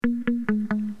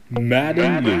Matt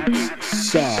and Luke's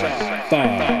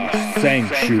Sci-Fi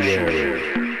Sanctuary.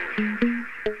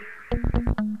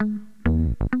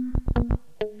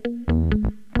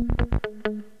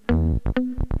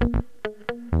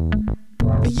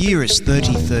 The year is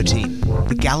 3013.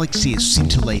 The galaxy is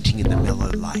scintillating in the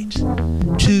mellow light.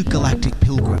 Two galactic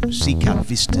pilgrims seek out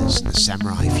vistas in the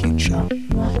samurai future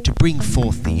to bring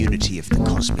forth the unity of the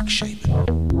cosmic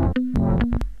shaman.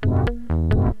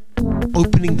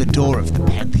 Opening the door of the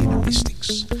pantheon of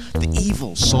mystics, the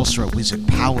evil sorcerer wizard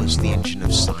powers the engine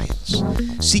of science,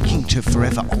 seeking to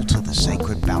forever alter the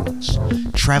sacred balance,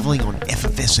 traveling on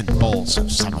effervescent balls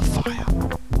of summer fire.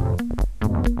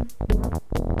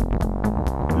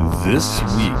 This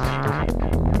week,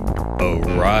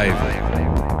 Arrival.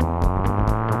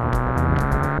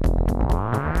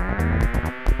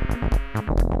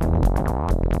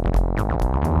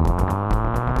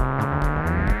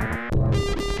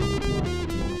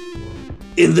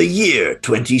 In the year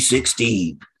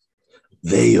 2016,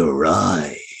 they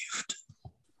arrived.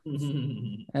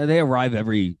 They arrive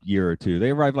every year or two.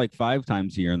 They arrive like 5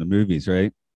 times a year in the movies,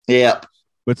 right? Yep.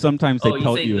 But sometimes they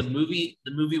pelt you. The movie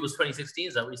was 2016.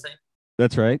 Is that what you're saying?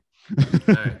 That's right. All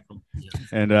right. Cool.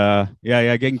 Yeah.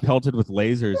 And getting pelted with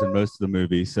lasers in most of the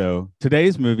movie. So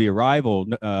today's movie, Arrival.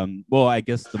 Well, I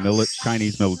guess the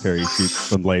Chinese military shoots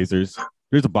some lasers.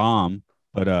 There's a bomb,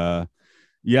 but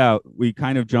we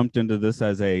kind of jumped into this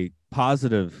as a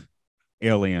positive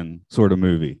alien sort of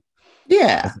movie.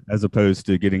 Yeah. As opposed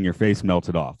to getting your face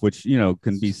melted off, which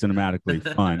can be cinematically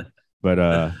fun. But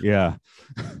yeah.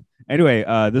 Anyway,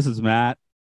 this is Matt.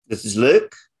 This is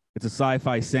Luke. It's a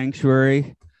sci-fi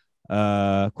sanctuary.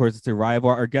 Of course, it's Arrival.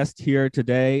 Our guest here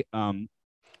today,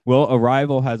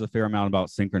 Arrival has a fair amount about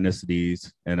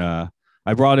synchronicities. And I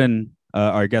brought in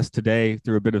our guest today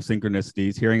through a bit of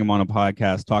synchronicities, hearing him on a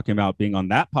podcast, talking about being on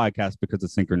that podcast because of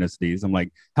synchronicities. I'm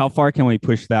like, how far can we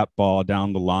push that ball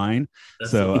down the line?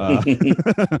 So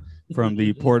from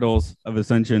the Portals to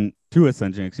Ascension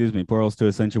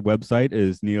website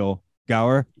is Neil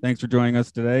Gower. Thanks for joining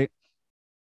us today.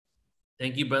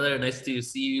 Thank you, brother. Nice to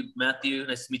see you, Matthew.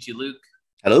 Nice to meet you, Luke.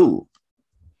 Hello.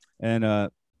 And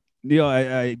Neil,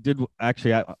 I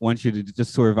want you to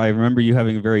just I remember you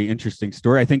having a very interesting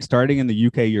story. I think starting in the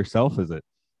UK yourself, is it?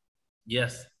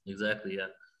 Yes, exactly. Yeah.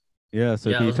 Yeah.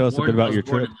 So can you tell us a bit about your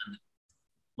trip?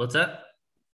 What's that?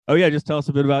 Oh yeah, just tell us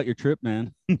a bit about your trip,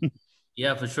 man.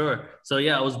 Yeah, for sure. So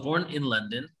I was born in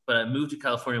London, but I moved to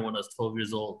California when I was 12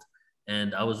 years old.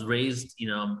 And I was raised,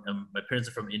 my parents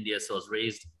are from India, so I was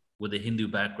raised with a Hindu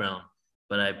background,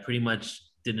 but I pretty much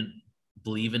didn't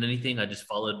believe in anything. I just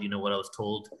followed, what I was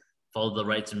told, followed the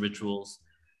rites and rituals.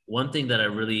 One thing that I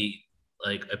really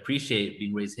appreciate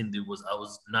being raised Hindu was I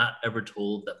was not ever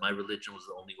told that my religion was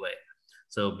the only way.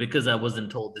 So because I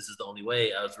wasn't told this is the only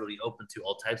way, I was really open to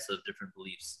all types of different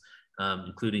beliefs,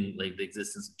 including the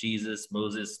existence of Jesus,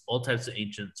 Moses, all types of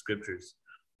ancient scriptures.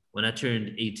 When I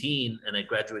turned 18 and I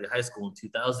graduated high school in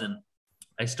 2000,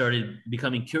 I started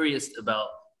becoming curious about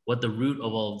what the root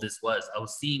of all of this was. I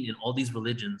was seeing in all these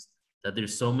religions that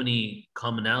there's so many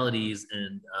commonalities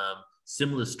and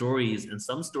similar stories, and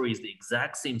some stories the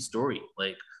exact same story.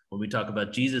 Like when we talk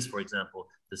about Jesus, for example,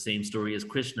 the same story as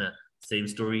Krishna, same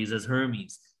stories as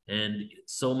Hermes, and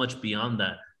so much beyond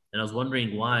that. And I was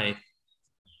wondering why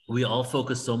we all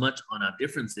focus so much on our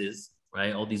differences,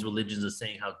 right? All these religions are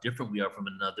saying how different we are from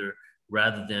another,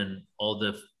 rather than all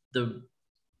the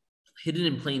hidden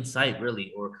in plain sight,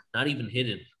 really, or not even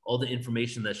hidden, all the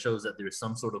information that shows that there's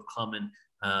some sort of common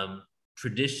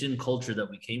tradition, culture that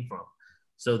we came from.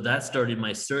 So that started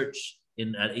my search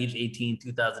at age 18,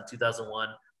 2000, 2001,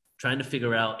 trying to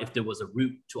figure out if there was a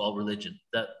root to all religion.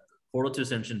 That Portal to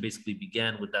Ascension basically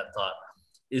began with that thought: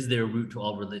 is there a root to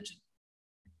all religion?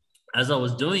 As I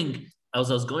was going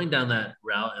down that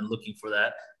route and looking for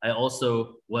that, I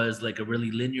also was like a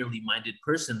really linearly minded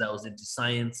person that was into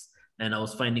science, and I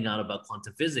was finding out about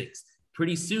quantum physics.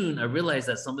 Pretty soon, I realized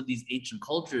that some of these ancient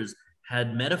cultures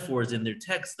had metaphors in their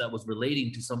texts that was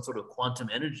relating to some sort of quantum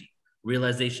energy,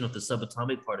 realization of the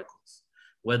subatomic particles.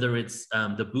 Whether it's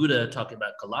the Buddha talking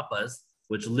about kalapas,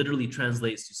 which literally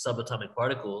translates to subatomic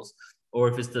particles, or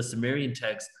if it's the Sumerian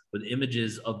text with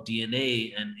images of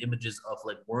DNA and images of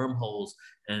wormholes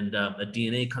and a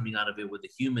DNA coming out of it with a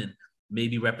human,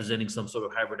 maybe representing some sort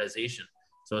of hybridization.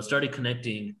 So I started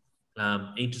connecting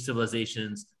ancient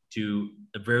civilizations to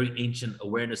a very ancient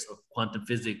awareness of quantum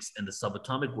physics and the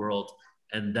subatomic world.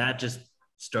 And that just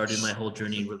started my whole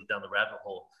journey really down the rabbit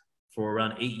hole. For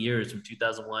around 8 years, from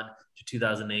 2001 to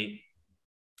 2008,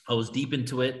 I was deep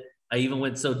into it. I even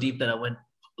went so deep that I went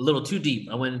a little too deep.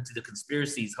 I went into the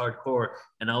conspiracies hardcore,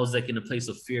 and I was in a place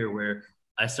of fear where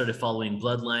I started following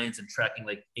bloodlines and tracking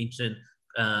like ancient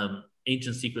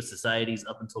secret societies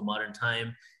up until modern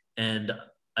time. And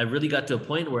I really got to a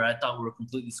point where I thought we were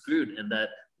completely screwed, and that,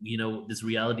 this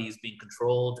reality is being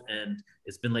controlled, and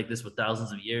it's been like this for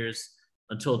thousands of years,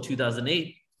 until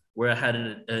 2008, where I had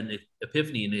an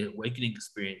epiphany, an awakening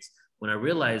experience, when I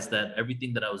realized that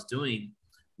everything that I was doing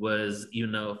was,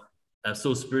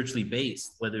 so spiritually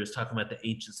based, whether it's talking about the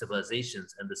ancient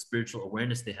civilizations and the spiritual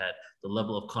awareness they had, the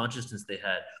level of consciousness they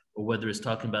had, or whether it's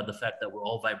talking about the fact that we're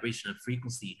all vibration and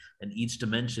frequency, and each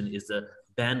dimension is a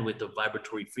bandwidth of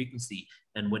vibratory frequency.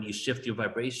 And when you shift your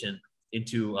vibration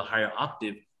into a higher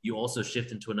octave, you also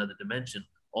shift into another dimension.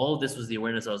 All of this was the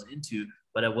awareness I was into,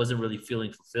 but I wasn't really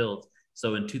feeling fulfilled.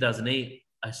 So in 2008,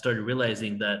 I started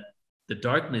realizing that the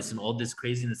darkness and all this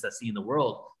craziness I see in the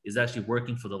world is actually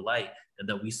working for the light, and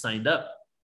that we signed up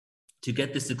to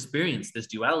get this experience, this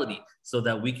duality, so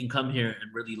that we can come here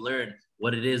and really learn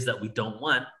what it is that we don't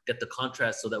want, get the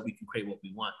contrast so that we can create what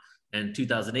we want. And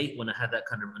 2008, when I had that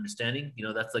kind of understanding,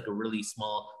 that's like a really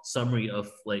small summary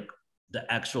of like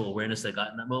the actual awareness I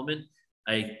got in that moment.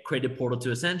 I created Portal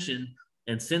to Ascension.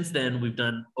 And since then, we've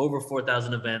done over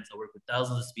 4,000 events. I work with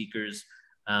thousands of speakers.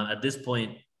 At this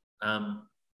point, I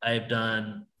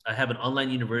have an online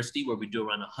university where we do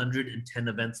around 110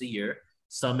 events a year,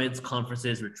 summits,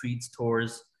 conferences, retreats,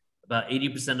 tours. About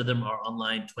 80% of them are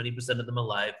online, 20% of them are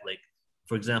live. Like,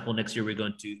 for example, next year we're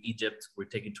going to Egypt. We're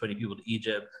taking 20 people to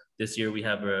Egypt. This year we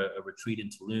have a retreat in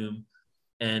Tulum.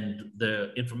 And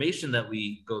the information that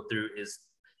we go through is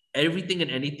everything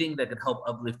and anything that can help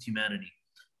uplift humanity.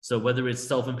 So whether it's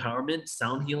self-empowerment,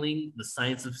 sound healing, the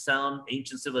science of sound,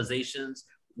 ancient civilizations,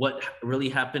 what really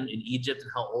happened in Egypt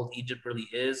and how old Egypt really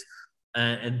is.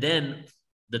 And then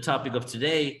the topic of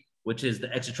today, which is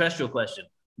the extraterrestrial question,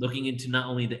 looking into not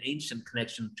only the ancient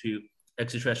connection to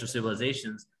extraterrestrial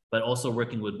civilizations, but also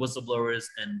working with whistleblowers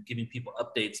and giving people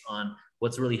updates on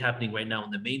what's really happening right now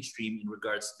in the mainstream in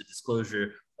regards to the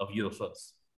disclosure of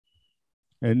UFOs.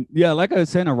 And yeah, like I was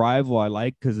saying, Arrival I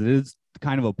like because it is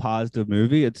kind of a positive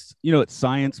movie. It's, it's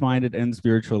science minded and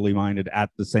spiritually minded at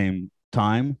the same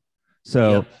time.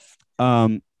 So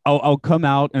I'll come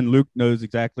out, and Luke knows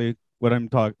exactly what I'm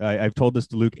talking. I've told this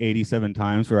to Luke 87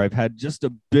 times, where I've had just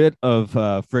a bit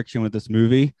of friction with this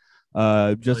movie,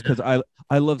 just because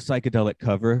I love psychedelic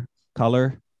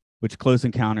color, which Close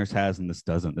Encounters has, and this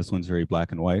doesn't. This one's very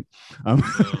black and white. When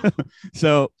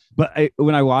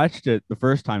I watched it the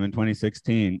first time in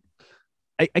 2016,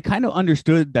 I kind of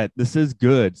understood that this is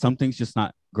good. Something's just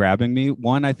not grabbing me.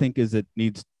 One, I think, is it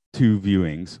needs 2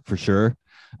 viewings for sure.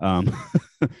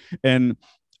 And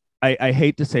I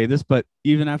hate to say this, but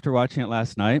even after watching it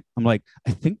last night, I'm like,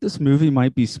 I think this movie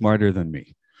might be smarter than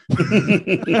me.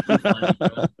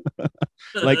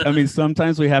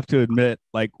 Sometimes we have to admit,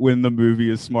 like, when the movie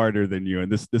is smarter than you,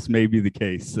 and this may be the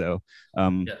case. So,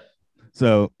 I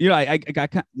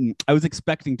was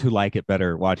expecting to like it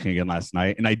better watching it again last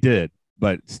night, and I did,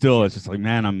 but still, it's just like,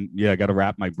 man, I got to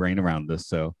wrap my brain around this.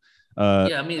 So,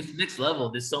 it's next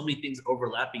level. There's so many things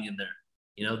overlapping in there.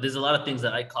 There's a lot of things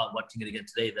that I caught watching it again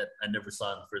today that I never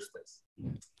saw in the first place.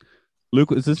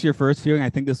 Luke, is this your first viewing?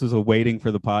 I think this was a waiting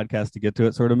for the podcast to get to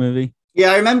it sort of movie.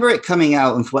 Yeah, I remember it coming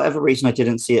out, and for whatever reason, I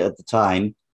didn't see it at the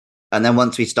time. And then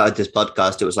once we started this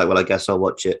podcast, it was like, well, I guess I'll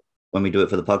watch it when we do it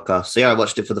for the podcast. So yeah, I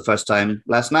watched it for the first time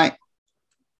last night.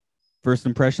 First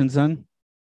impressions then?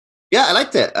 Yeah, I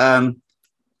liked it.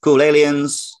 Cool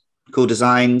aliens, cool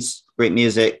designs, great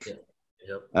music.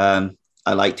 Yep.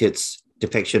 I liked its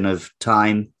depiction of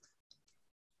time.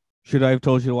 Should I have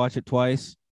told you to watch it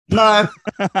twice? No,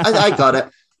 I got it.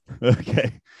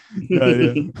 Okay.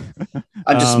 I'm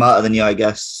just smarter than you, I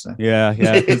guess. So. Yeah.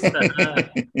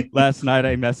 Last night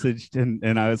I messaged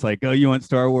and I was like, "Oh, you want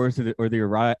Star Wars or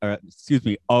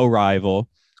Arrival?"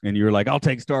 And you were like, "I'll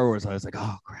take Star Wars." I was like,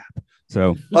 "Oh crap!"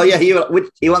 So, oh yeah, he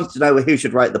wants to know who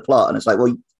should write the plot, and it's like,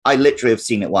 well, I literally have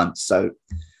seen it once, so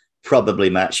probably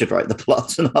Matt should write the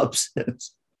plot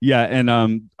synopsis. Yeah, and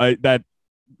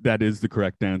that is the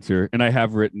correct answer, and I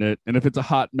have written it. And if it's a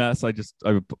hot mess, I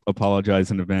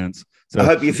apologize in advance. So I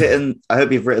hope you've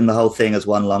written the whole thing as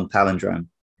one long palindrome.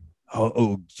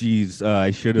 Oh, geez,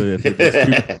 I should have.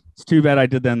 It's too bad I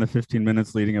did that in the 15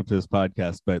 minutes leading up to this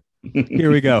podcast, but here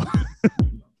we go.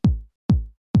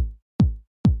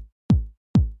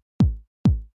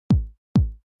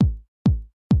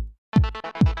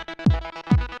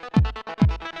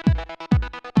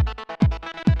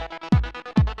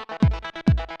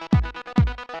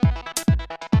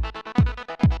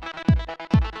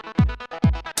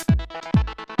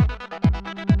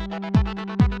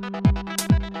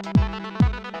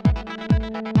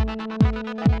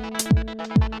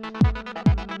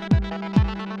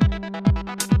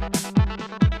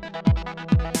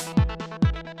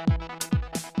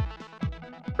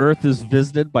 Earth is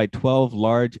visited by 12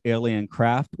 large alien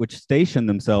craft, which station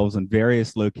themselves in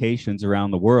various locations around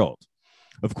the world.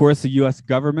 Of course, the US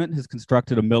government has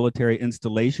constructed a military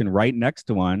installation right next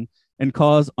to one and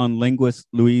calls on linguist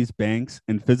Louise Banks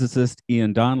and physicist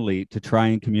Ian Donnelly to try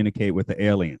and communicate with the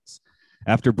aliens.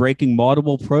 After breaking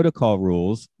multiple protocol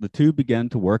rules, the two began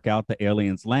to work out the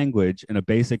aliens' language in a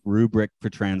basic rubric for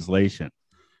translation.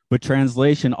 But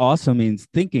translation also means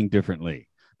thinking differently.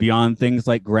 Beyond things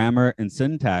like grammar and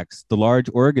syntax, the large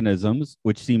organisms,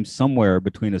 which seem somewhere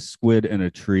between a squid and a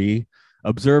tree,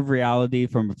 observe reality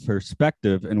from a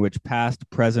perspective in which past,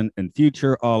 present, and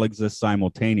future all exist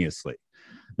simultaneously.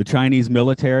 The Chinese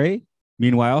military,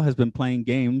 meanwhile, has been playing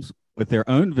games with their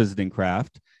own visiting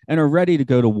craft and are ready to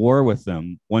go to war with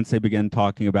them once they begin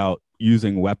talking about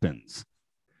using weapons.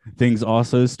 Things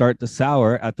also start to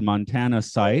sour at the Montana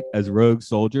site as rogue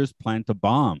soldiers plant a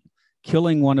bomb,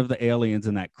 killing one of the aliens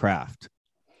in that craft.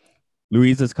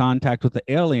 Louise's contact with the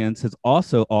aliens has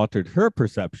also altered her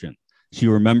perception. She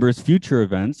remembers future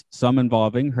events, some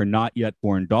involving her not yet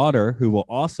born daughter, who will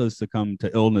also succumb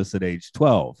to illness at age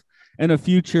 12, and a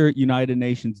future United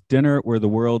Nations dinner where the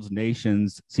world's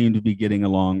nations seem to be getting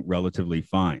along relatively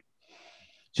fine.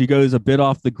 She goes a bit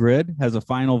off the grid, has a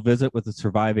final visit with a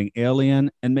surviving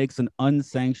alien, and makes an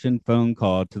unsanctioned phone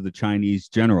call to the Chinese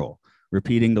general,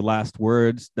 repeating the last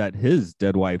words that his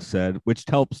dead wife said, which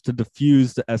helps to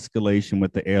diffuse the escalation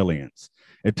with the aliens.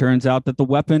 It turns out that the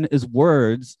weapon is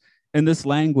words, and this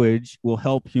language will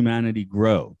help humanity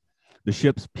grow. The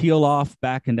ships peel off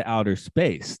back into outer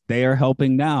space. They are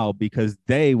helping now because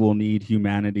they will need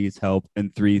humanity's help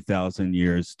in 3,000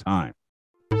 years' time.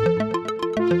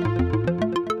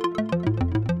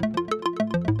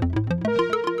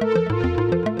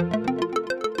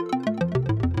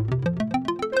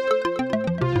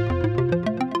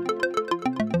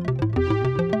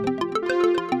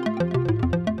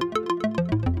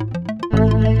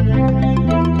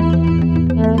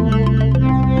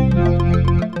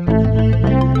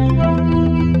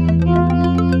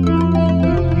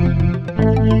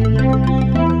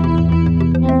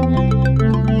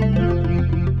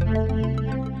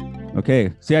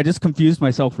 Okay, see, I just confused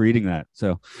myself reading that.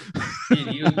 So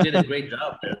You did a great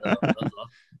job there, though. That was awesome.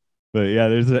 but yeah,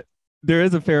 there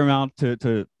is a fair amount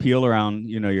to peel around,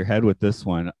 your head with this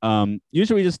one.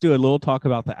 Usually we just do a little talk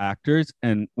about the actors.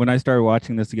 And when I started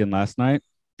watching this again last night,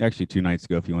 actually 2 nights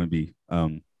ago, if you want to be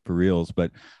for reals,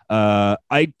 but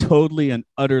I totally and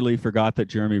utterly forgot that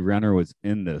Jeremy Renner was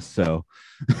in this. So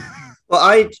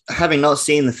Well, having not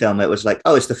seen the film, it was like,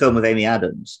 oh, it's the film with Amy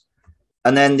Adams.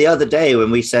 And then the other day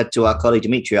when we said to our colleague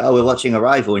Demetria, oh, we're watching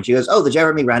Arrival, and she goes, oh, the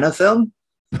Jeremy Renner film?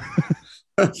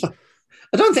 I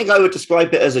don't think I would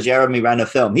describe it as a Jeremy Renner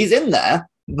film. He's in there,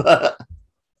 but...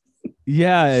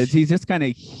 Yeah, he's just kind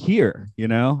of here,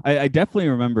 I definitely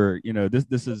remember,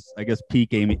 this is, I guess,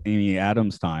 peak Amy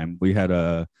Adams time. We had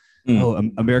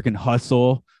American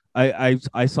Hustle.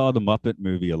 I saw the Muppet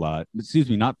movie a lot. Excuse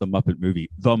me, not the Muppet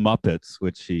movie, The Muppets,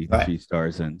 which she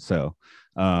stars in. So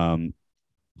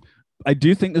I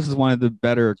do think this is one of the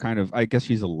better kind of, I guess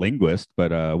she's a linguist,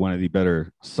 but one of the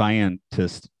better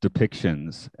scientist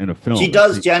depictions in a film. She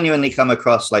does genuinely come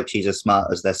across like she's as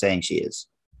smart as they're saying she is.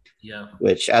 Yeah.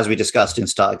 Which, as we discussed in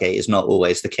Stargate, is not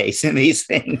always the case in these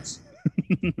things.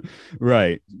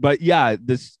 Right. But yeah,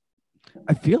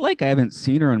 I feel like I haven't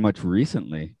seen her in much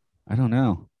recently. I don't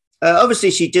know.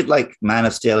 Obviously, she did like Man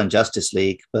of Steel and Justice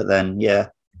League, but then, yeah.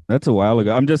 That's a while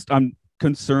ago. I'm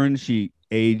concerned she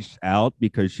aged out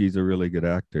because she's a really good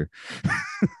actor.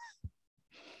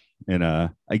 And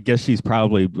I guess she's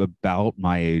probably about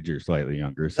my age or slightly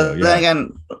younger. So yeah. Then again,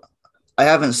 I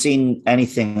haven't seen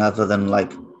anything other than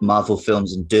like Marvel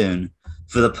films and Dune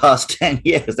for the past 10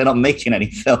 years. They're not making any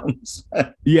films.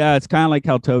 Yeah, it's kind of like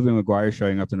how Tobey Maguire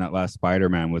showing up in that last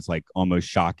Spider-Man was like almost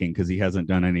shocking because he hasn't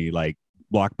done any like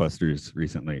blockbusters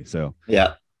recently. So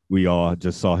yeah. We all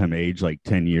just saw him age like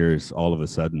 10 years all of a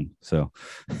sudden. So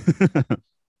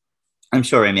I'm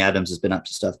sure Amy Adams has been up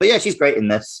to stuff, but yeah, she's great in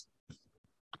this.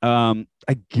 I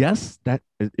guess that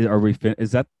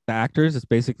is that the actors? It's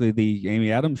basically the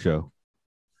Amy Adams show.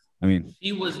 I mean,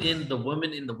 she was in The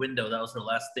Woman in the Window. That was her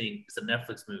last thing. It's a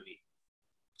Netflix movie.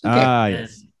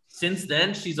 Yes. Since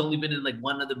then, she's only been in like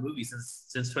one other movie since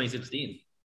 2016.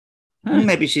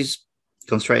 Maybe she's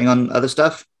concentrating on other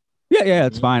stuff. Yeah,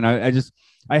 it's fine.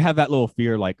 I have that little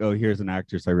fear, like, oh, here's an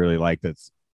actress I really like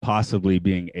that's possibly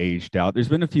being aged out. There's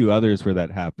been a few others where that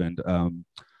happened.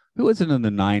 Who was it in the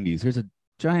 90s? There's a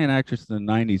giant actress in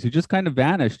the 90s who just kind of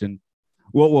vanished. And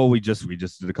well, we just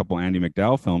did a couple Andie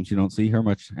MacDowell films. You don't see her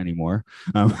much anymore.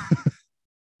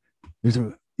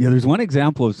 Yeah, there's one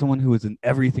example of someone who was in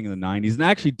everything in the 90s and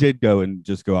actually did go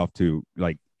off to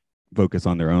like focus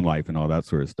on their own life and all that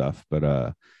sort of stuff.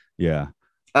 But yeah.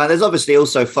 There's obviously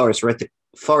also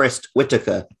Forrest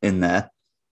Whitaker in there.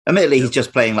 Admittedly, he's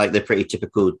just playing like the pretty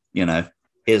typical,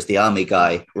 here's the army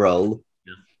guy role.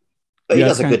 Yeah. But he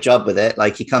does a good job with it.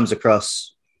 Like he comes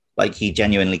across like he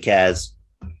genuinely cares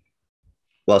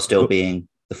while still being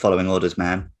the following orders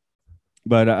man.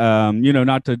 But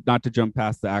not to jump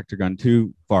past the actor gun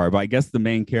too far, but I guess the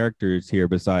main characters here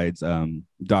besides the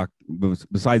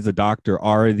doctor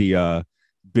are the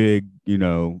big,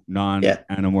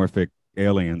 non-anamorphic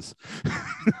aliens.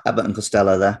 Abbott and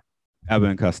Costello there.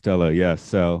 Abbott and Costello, yes.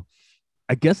 So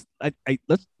I guess I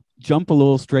let's jump a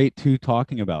little straight to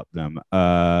talking about them.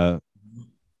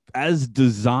 As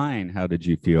design, how did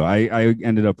you feel? I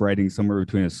ended up writing somewhere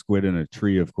between a squid and a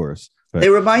tree, of course. But they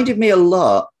reminded me a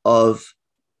lot of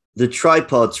the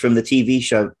tripods from the TV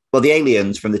show. Well, the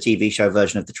aliens from the TV show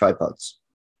version of the tripods.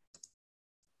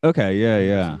 Okay,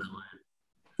 yeah.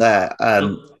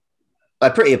 They're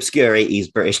pretty obscure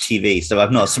 80s British TV, so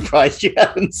I'm not surprised you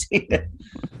haven't seen it.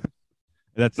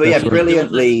 That's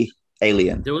brilliantly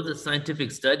alien. There was a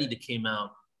scientific study that came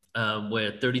out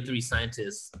where 33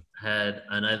 scientists had,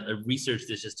 and I researched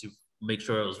this just to make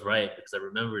sure I was right because I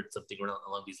remembered something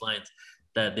along these lines,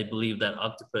 that they believe that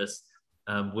octopus,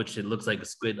 which it looks like a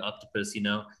squid octopus,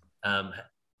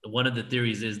 one of the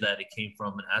theories is that it came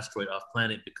from an asteroid off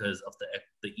planet because of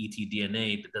the ET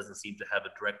DNA that doesn't seem to have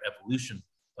a direct evolution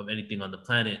of anything on the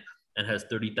planet and has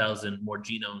 30,000 more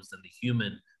genomes than the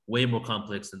human, way more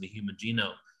complex than the human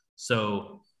genome.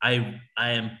 So I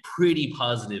am pretty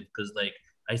positive because like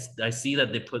I see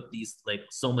that they put these like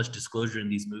so much disclosure in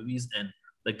these movies and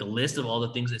like the list of all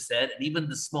the things they said and even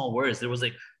the small words. There was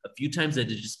like a few times that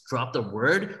they just dropped a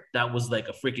word that was like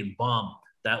a freaking bomb.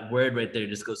 That word right there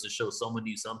just goes to show someone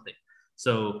knew something.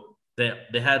 So they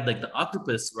had like the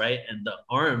octopus, right? And the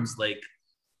arms, like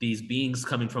these beings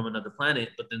coming from another planet,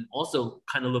 but then also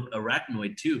kind of look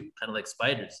arachnoid too, kind of like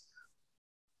spiders.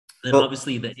 And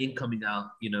obviously the ink coming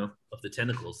out, of the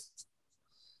tentacles.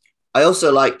 I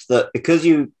also liked that because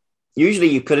you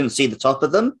couldn't see the top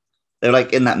of them. They're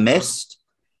like in that mist.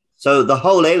 So the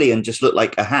whole alien just looked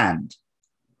like a hand.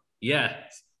 Yeah.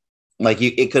 Like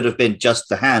it could have been just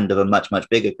the hand of a much, much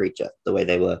bigger creature, the way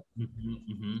they were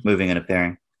moving and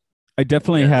appearing. I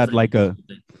definitely had like the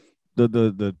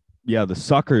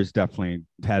suckers definitely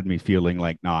had me feeling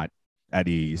like not at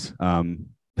ease.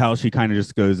 How she kind of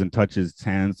just goes and touches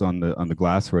hands on the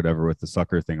glass or whatever with the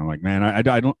sucker thing. I'm like, man, I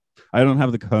don't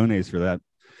have the cojones for that.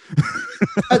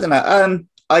 I don't know.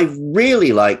 I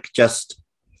really like, just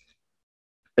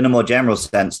in a more general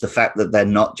sense, the fact that they're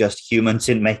not just humans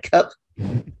in makeup.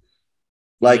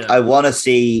 Like, I want to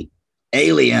see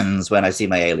aliens when I see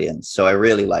my aliens. So I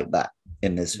really like that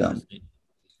in this film.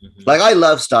 Like, I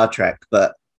love Star Trek,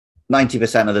 but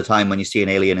 90% of the time when you see an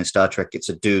alien in Star Trek, it's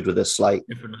a dude with a slight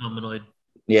different humanoid.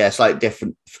 Yeah, slight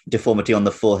different deformity on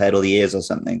the forehead or the ears or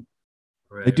something.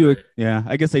 Right, they do, right. Yeah.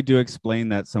 I guess they do explain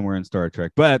that somewhere in Star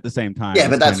Trek, but at the same time, yeah.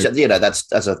 But that's just,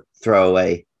 that's a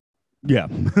throwaway. Yeah,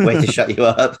 way to shut you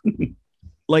up.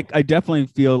 Like, I definitely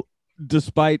feel,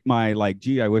 despite my like,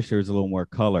 gee, I wish there was a little more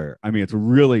color. I mean, it's a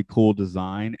really cool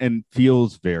design and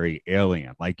feels very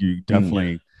alien. Like, you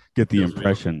definitely get the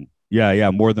impression. Real. Yeah,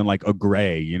 more than like a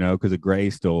gray, because a gray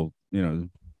still,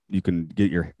 you can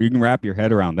wrap your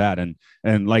head around that.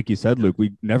 And like you said, Luke,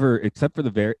 we never, except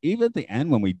for even at the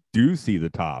end when we do see the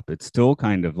top, it's still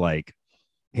kind of like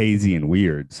hazy and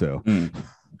weird. So,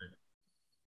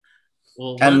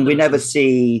 well, and we never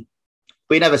see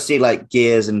like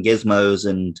gears and gizmos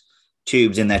and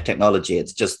tubes in their technology.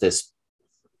 It's just this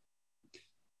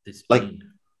like,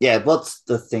 what's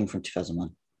the thing from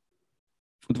 2001?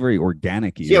 It's very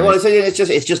organic. Yeah, right? Well,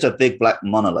 it's just a big black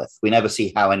monolith. We never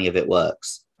see how any of it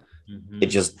works. It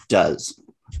just does.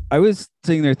 I was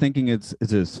sitting there thinking it's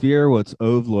a sphere, what's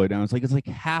ovoid, and I was like, it's like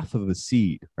half of a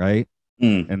seed, right?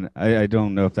 And I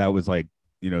don't know if that was like,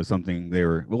 something they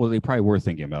probably were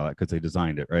thinking about it because they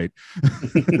designed it, right?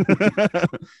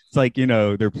 It's like,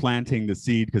 they're planting the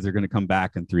seed because they're going to come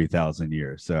back in 3,000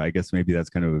 years. So I guess maybe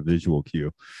that's kind of a visual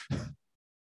cue.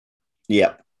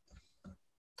 Yeah.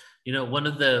 One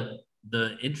of the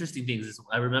interesting things is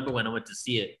I remember when I went to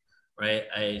see it, right?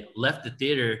 I left the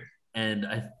theater and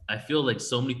I feel like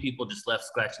so many people just left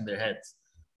scratching their heads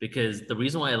because the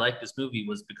reason why I liked this movie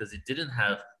was because it didn't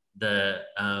have the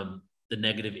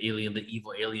negative alien, the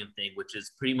evil alien thing, which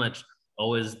is pretty much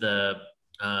always there's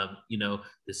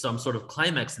some sort of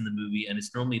climax in the movie. And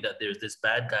it's normally that there's this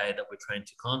bad guy that we're trying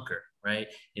to conquer, right?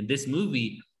 In this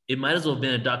movie, it might as well have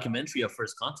been a documentary of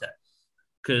First Contact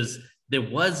because there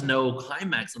was no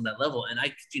climax on that level. And I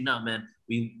kid you not, man,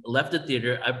 we left the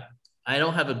theater. I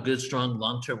don't have a good, strong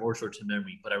long-term or short-term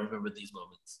memory, but I remember these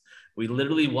moments. We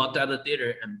literally walked out of the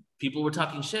theater and people were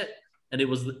talking shit. And it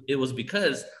was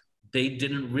because they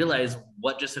didn't realize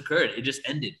what just occurred. It just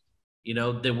ended. You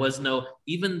know, there was no,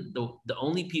 even the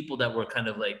only people that were kind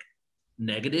of like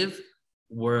negative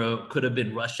could have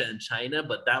been Russia and China,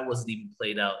 but that wasn't even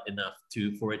played out enough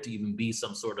for it to even be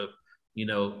some sort of, you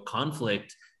know,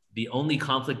 conflict. The only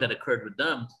conflict that occurred with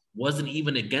them wasn't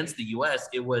even against the US.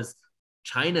 It was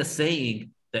China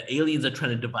saying that aliens are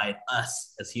trying to divide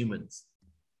us as humans.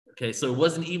 Okay, so it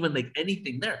wasn't even like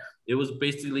anything there. It was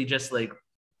basically just like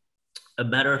a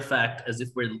matter of fact, as if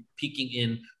we're peeking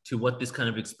in to what this kind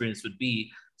of experience would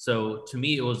be. So to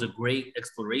me, it was a great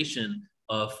exploration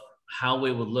of how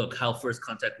it would look, how First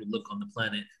Contact would look on the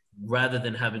planet, rather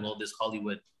than having all this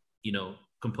Hollywood, you know,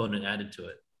 component added to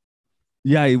it.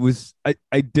 Yeah, it was.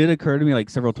 I did occur to me like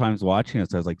several times watching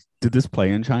it. So I was like, did this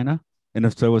play in China? And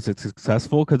if so, was it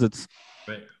successful? Because it's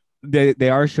right. They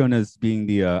are shown as being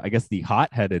the I guess the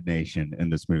hot-headed nation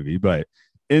in this movie, but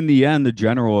in the end, the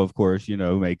general, of course, you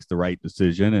know, makes the right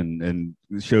decision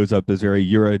and shows up as very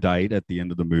erudite at the end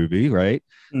of the movie, right?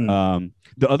 The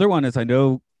other one is I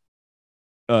know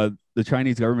the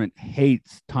Chinese government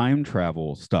hates time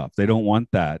travel stuff. They don't want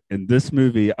that. In this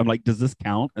movie, I'm like, does this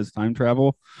count as time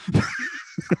travel?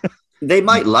 They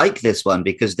might like this one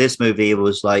because this movie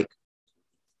was like,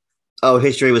 oh,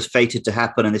 history was fated to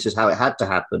happen and this is how it had to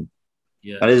happen.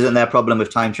 Yeah. And isn't their problem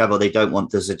with time travel? They don't want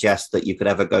to suggest that you could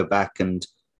ever go back and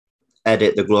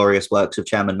edit the glorious works of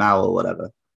Chairman Mao or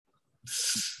whatever.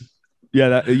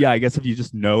 Yeah, I guess if you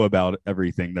just know about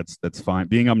everything, that's fine.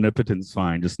 Being omnipotent is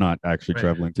fine, just not actually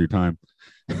traveling through time.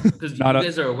 Because you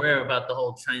guys are aware about the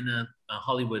whole China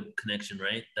Hollywood connection,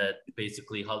 right? That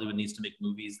basically Hollywood needs to make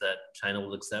movies that China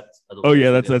will accept. Oh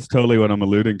yeah, that's totally what I'm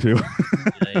alluding to.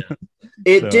 Yeah.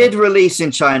 It did release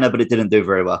in China, but it didn't do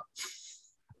very well.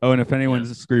 Oh, and if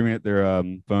anyone's screaming at their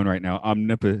phone right now,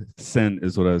 omnipotent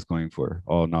is what I was going for.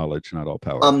 All knowledge, not all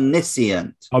power.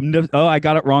 Omniscient. Oh, I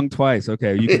got it wrong twice.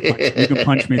 Okay, you can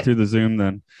punch me through the Zoom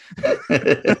then.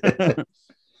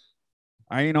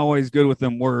 I ain't always good with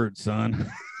them words,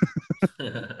 son.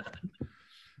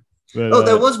 But,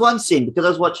 there was one scene because I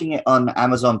was watching it on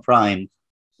Amazon Prime,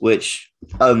 which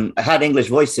had English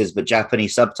voices but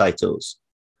Japanese subtitles.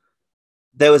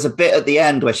 There was a bit at the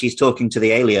end where she's talking to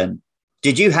the alien.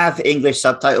 Did you have English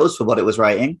subtitles for what it was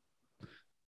writing?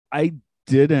 I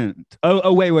didn't.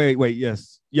 Oh, wait.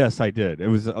 Yes, I did. It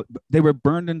was they were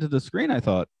burned into the screen, I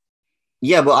thought.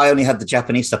 Yeah, but I only had the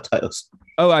Japanese subtitles.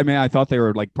 Oh, I mean, I thought they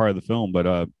were like part of the film,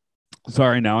 but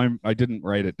sorry, now I didn't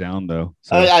write it down though.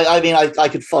 So. I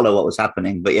could follow what was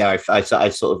happening, but yeah, I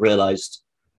sort of realized,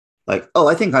 like, oh,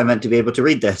 I think I meant to be able to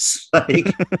read this.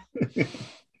 Like,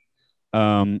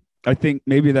 I think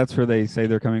maybe that's where they say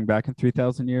they're coming back in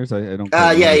 3,000 years. I don't.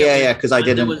 Yeah. Because I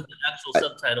didn't. It was the actual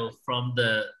subtitle from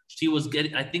the. She was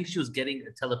getting. I think she was getting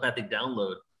a telepathic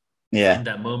download. Yeah. In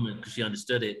that moment, because she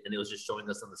understood it, and it was just showing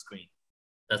us on the screen.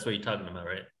 That's what you're talking about,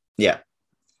 right? Yeah.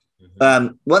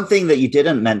 Mm-hmm. One thing that you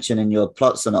didn't mention in your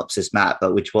plot synopsis, Matt,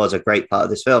 but which was a great part of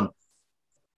this film.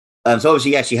 So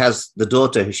obviously, yeah, she has the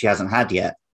daughter who she hasn't had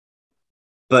yet,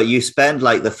 but you spend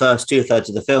like the first 2/3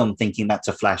 of the film thinking that's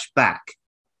a flashback.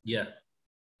 Yeah.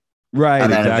 Right.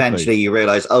 And then eventually you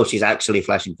realize, oh, she's actually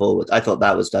flashing forward. I thought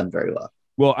that was done very well.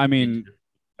 Well, I mean,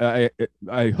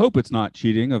 I hope it's not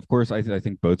cheating. Of course, I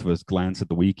think both of us glance at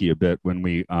the wiki a bit when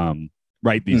we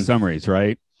write these summaries,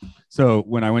 right? So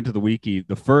when I went to the wiki,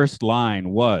 the first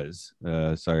line was,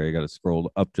 sorry, I got to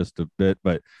scroll up just a bit,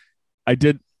 but I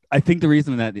think the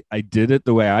reason that I did it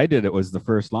the way I did it was the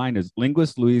first line is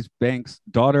linguist Louise Banks'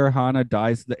 daughter Hannah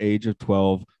dies at the age of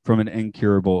 12 from an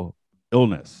incurable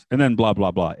illness, and then blah,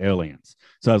 blah, blah, aliens.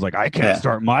 So I was like, I can't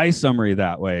start my summary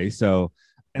that way. So,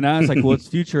 and I was like, well, it's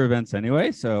future events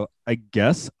anyway. So I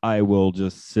guess I will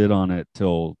just sit on it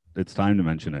till it's time to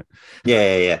mention it.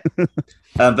 Yeah.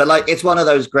 But like, it's one of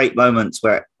those great moments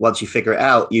where once you figure it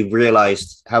out, you've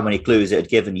realized how many clues it had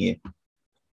given you.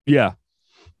 Yeah.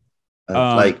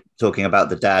 Like talking about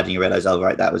the dad and you realize, oh,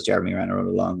 right, that was Jeremy Renner all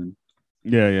along. And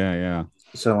yeah.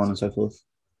 So on and so forth.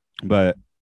 But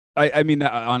I mean,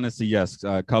 honestly, yes,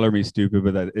 color me stupid,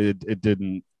 but that it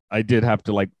didn't. I did have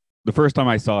to, like, the first time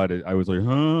I saw it, I was like,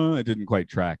 huh, it didn't quite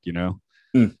track, you know.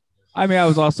 I mean, I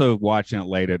was also watching it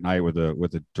late at night with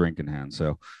a drink in hand,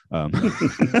 so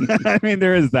I mean,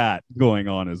 there is that going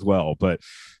on as well. But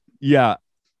yeah,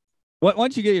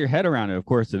 once you get your head around it, of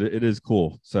course, it is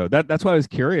cool. So that's why I was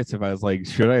curious if I was like,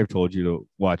 should I have told you to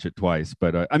watch it twice?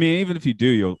 But I mean, even if you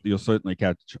do, you'll certainly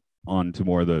catch on to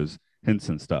more of those hints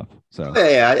and stuff. So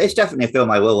Yeah, it's definitely a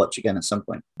film I will watch again at some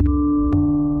point.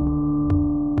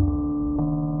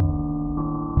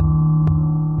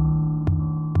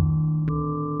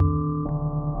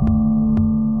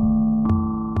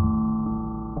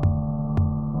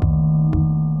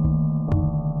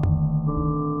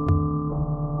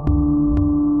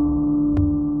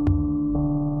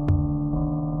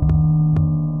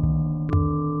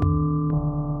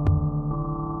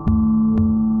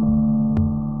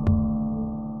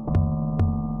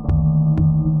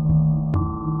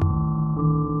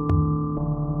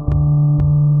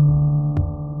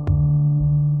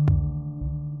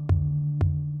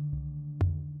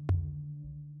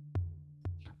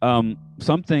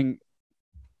 something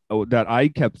that I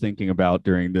kept thinking about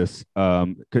during this,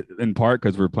 in part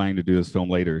because we're planning to do this film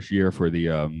later this year for the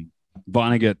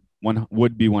Vonnegut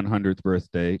would-be 100th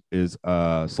birthday, is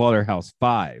Slaughterhouse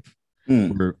 5,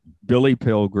 where Billy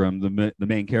Pilgrim, the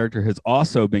main character, has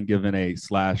also been given a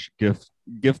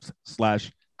gift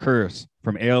slash curse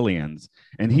from aliens,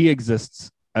 and he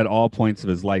exists at all points of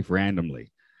his life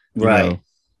randomly. Right.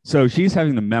 So she's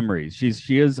having the memories.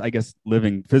 She is, I guess,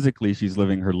 living physically. She's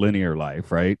living her linear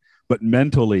life, right? But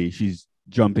mentally, she's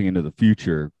jumping into the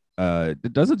future.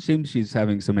 It doesn't seem she's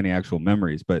having so many actual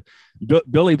memories, but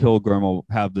Billy Pilgrim will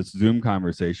have this Zoom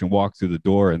conversation, walk through the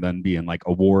door, and then be in like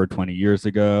a war 20 years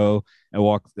ago, and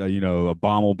walk, a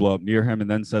bomb will blow up near him, and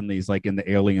then suddenly he's like in the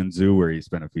alien zoo where he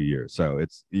spent a few years. So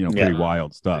it's pretty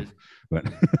wild stuff. But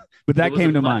but that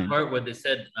came to mind. Part where they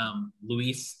said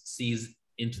Luis sees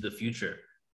into the future.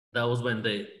 That was when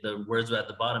the words were at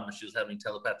the bottom and she was having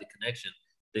telepathic connection.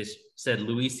 They said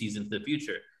Luis sees into the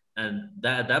future. And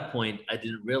at that point, I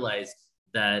didn't realize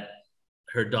that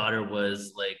her daughter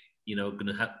was like, going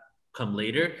to come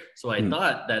later. So I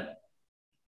thought that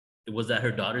it was that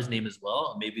her daughter's name as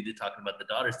well. Maybe they're talking about the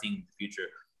daughter seeing the future,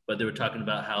 but they were talking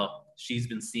about how she's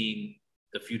been seeing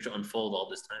the future unfold all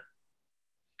this time.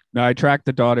 No, I tracked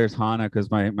the daughter's Hannah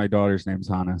because my daughter's name's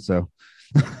Hannah. So.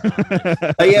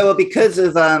 Oh yeah, well, because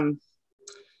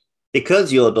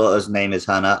your daughter's name is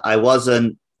Hannah, I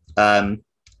wasn't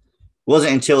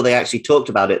until they actually talked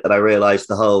about it that I realized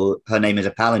her name is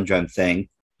a palindrome thing,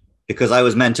 because I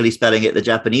was mentally spelling it the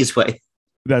Japanese way.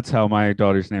 That's how my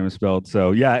daughter's name is spelled.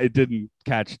 So yeah, it didn't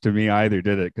catch to me either,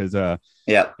 did it? Because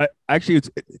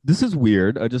this is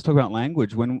weird. I just talk about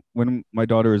language. When my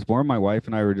daughter was born, my wife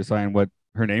and I were deciding what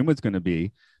her name was going to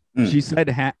be. She said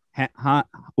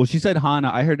she said Hannah.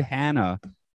 I heard Hannah,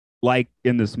 like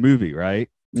in this movie, right?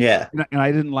 Yeah. And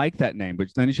I didn't like that name, but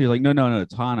then she's like, no,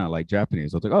 it's Hannah, like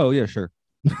Japanese. I was like, oh yeah, sure.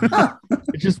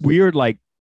 It's just weird. Like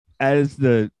as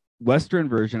the Western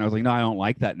version, I was like, no, I don't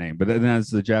like that name. But then as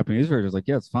the Japanese version, I was like,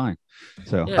 yeah, it's fine.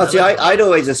 So I'd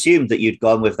always assumed that you'd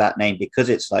gone with that name because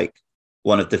it's like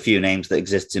one of the few names that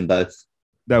exists in both.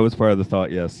 That was part of the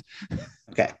thought, yes.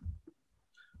 Okay.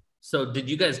 So did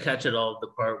you guys catch at all the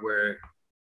part where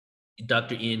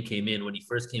Dr. Ian came in, when he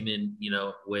first came in,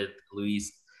 with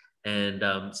Luis, and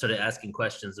started asking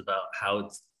questions about how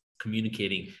it's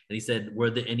communicating? And he said, were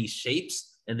there any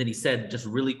shapes? And then he said, just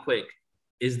really quick,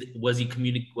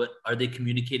 are they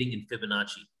communicating in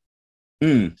Fibonacci?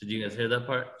 Did you guys hear that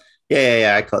part?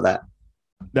 Yeah, I caught that.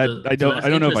 I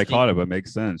don't know if I caught it, but it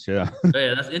makes sense. Yeah.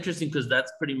 Yeah, that's interesting because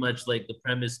that's pretty much like the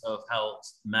premise of how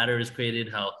matter is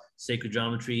created, how sacred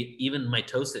geometry, even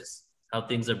mitosis, how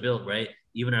things are built, right?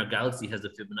 Even our galaxy has a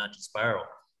Fibonacci spiral.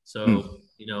 So,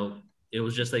 it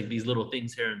was just like these little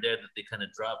things here and there that they kind of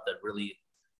dropped that really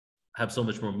have so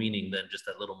much more meaning than just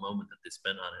that little moment that they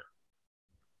spent on it.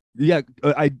 Yeah,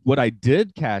 what I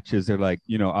did catch is they're like,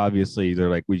 obviously they're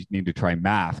like, we need to try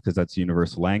math because that's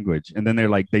universal language. And then they're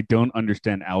like, they don't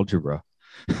understand algebra.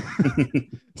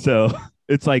 So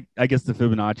it's like, I guess the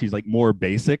Fibonacci is like more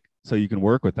basic, so you can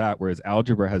work with that. Whereas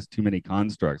algebra has too many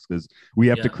constructs because we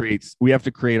have to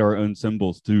create our own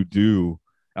symbols to do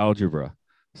algebra.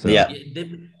 So yeah.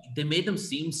 They made them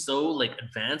seem so like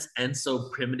advanced and so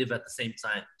primitive at the same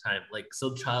time, like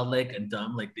so childlike and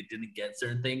dumb, like they didn't get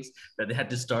certain things that they had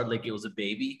to start like it was a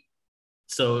baby.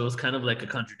 So it was kind of like a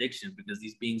contradiction because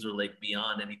these beings were like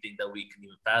beyond anything that we can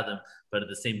even fathom. But at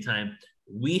the same time,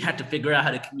 we had to figure out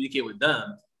how to communicate with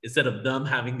them instead of them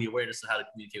having the awareness of how to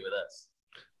communicate with us.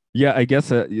 Yeah, I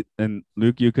guess, and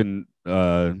Luke, you can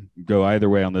go either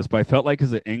way on this, but I felt like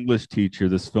as an English teacher,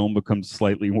 this film becomes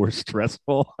slightly more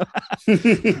stressful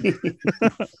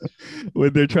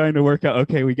when they're trying to work out,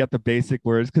 okay, we got the basic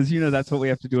words, because, that's what we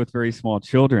have to do with very small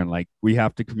children. Like, we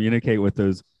have to communicate with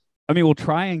those. I mean, we'll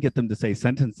try and get them to say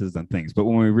sentences and things, but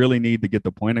when we really need to get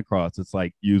the point across, it's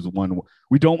like use one.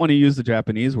 We don't want to use the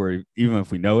Japanese word, even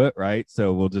if we know it, right?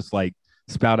 So we'll just like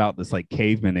spout out this like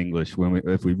caveman English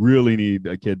if we really need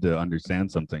a kid to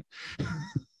understand something.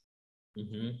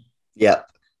 Yeah,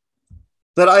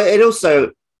 but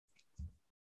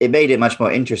it made it much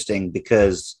more interesting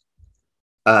because,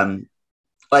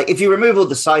 like, if you remove all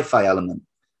the sci-fi element,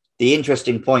 the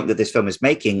interesting point that this film is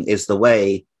making is the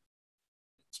way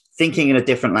thinking in a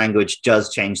different language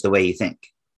does change the way you think.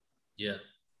 Yeah,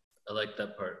 I like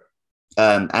that part.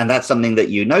 And that's something that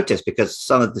you notice because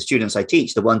some of the students I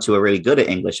teach, the ones who are really good at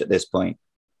English at this point,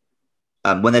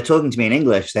 when they're talking to me in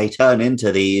English, they turn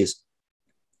into these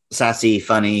sassy,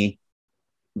 funny,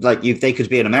 like they could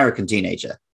be an American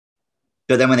teenager.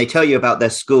 But then when they tell you about their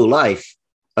school life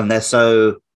and they're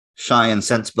so shy and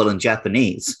sensible and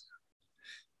Japanese,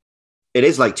 it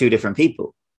is like two different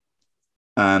people.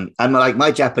 And like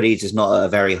my Japanese is not at a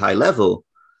very high level,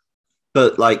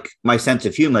 but like my sense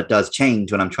of humor does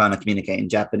change when I'm trying to communicate in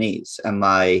Japanese, and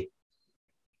my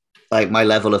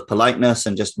level of politeness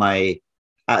and just my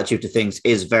attitude to things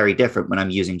is very different when I'm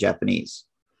using Japanese.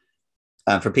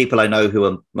 For people I know who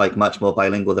are like much more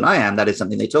bilingual than I am, that is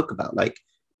something they talk about. Like,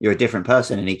 you're a different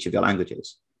person in each of your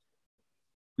languages.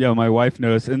 Yeah, my wife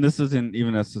knows, and this isn't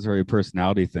even necessarily a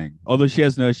personality thing. Although she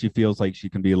has noticed, she feels like she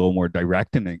can be a little more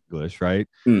direct in English, right?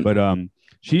 But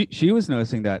she was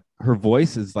noticing that her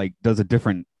voice is like does a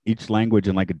different each language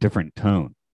in like a different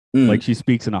tone. Like she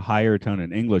speaks in a higher tone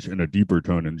in English and a deeper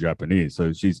tone in Japanese.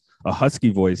 So she's a husky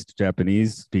voiced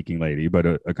Japanese speaking lady, but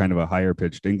a kind of a higher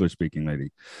pitched English speaking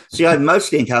lady. See, I've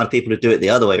mostly encountered people who do it the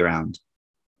other way around.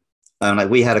 Like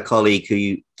we had a colleague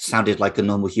who sounded like a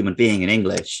normal human being in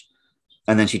English,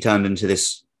 and then she turned into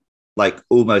this like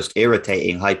almost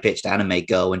irritating high pitched anime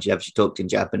girl when she talked in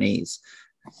Japanese.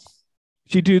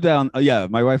 She'd do that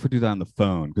my wife would do that on the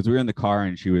phone because we were in the car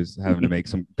and she was having to make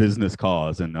some business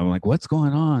calls, and I'm like, what's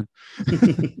going on?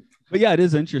 But yeah, it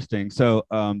is interesting. So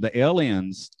the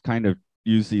aliens kind of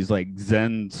use these like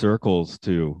Zen circles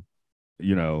to,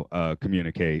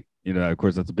 communicate. Of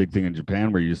course, that's a big thing in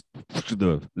Japan where you just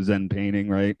the Zen painting,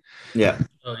 right? Yeah.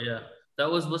 Oh yeah, that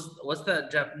was what's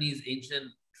that Japanese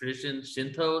ancient tradition,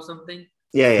 Shinto or something?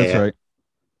 Yeah, That's right.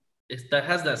 That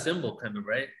has that symbol kind of,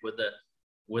 right,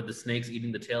 with the snakes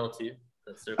eating the tail too.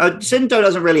 Shinto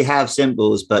doesn't really have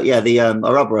symbols, but yeah, the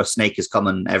Ouroboros snake is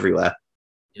common everywhere.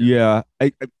 Yeah,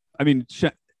 I mean,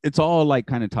 it's all like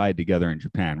kind of tied together in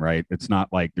Japan, right? It's not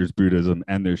like there's Buddhism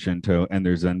and there's Shinto and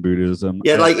there's Zen Buddhism.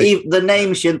 Yeah, the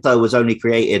name Shinto was only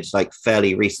created like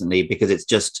fairly recently because it's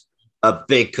just a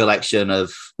big collection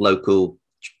of local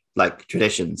like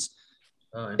traditions.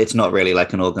 It's not really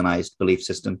like an organized belief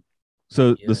system.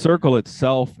 So the circle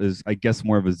itself is, I guess,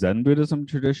 more of a Zen Buddhism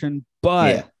tradition,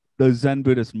 but those Zen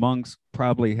Buddhist monks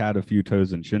probably had a few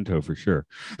toes in Shinto for sure.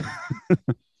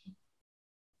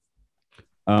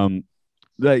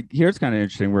 Like here's kind of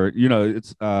interesting where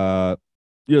it's the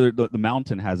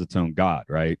mountain has its own god,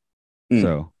 right?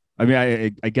 So I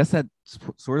mean I guess that's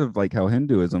sort of like how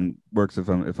Hinduism works if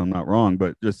I'm not wrong,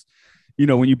 but just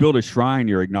when you build a shrine,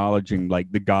 you're acknowledging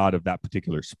like the god of that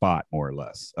particular spot more or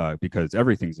less, because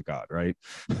everything's a god, right?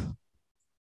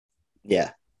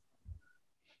 Yeah.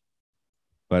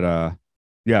 But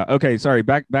yeah, okay, sorry,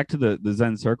 back to the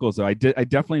Zen circles. So I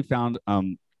definitely found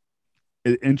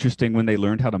interesting when they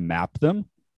learned how to map them.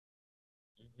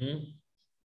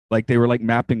 Like they were like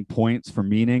mapping points for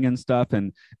meaning and stuff,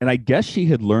 and I guess she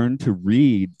had learned to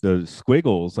read the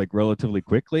squiggles like relatively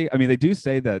quickly. I mean, they do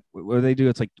say that what they do,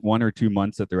 it's like 1 or 2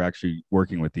 months that they're actually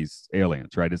working with these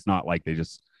aliens, right? It's not like they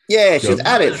just she's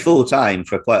at it full time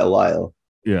for quite a while.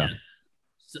 Yeah.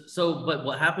 But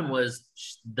what happened was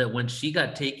that when she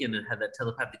got taken and had that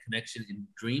telepathic connection in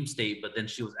dream state, but then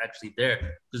she was actually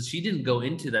there because she didn't go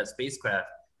into that spacecraft.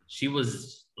 She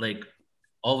was like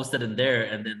all of a sudden there,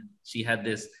 and then she had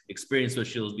this experience where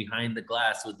she was behind the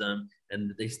glass with them,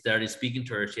 and they started speaking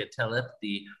to her. She had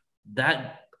telepathy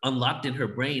that unlocked in her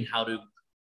brain how to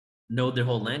know their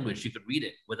whole language. She could read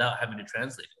it without having to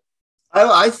translate it.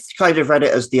 I kind of read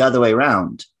it as the other way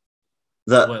around.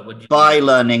 That by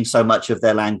learning so much of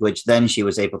their language, then she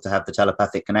was able to have the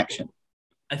telepathic connection.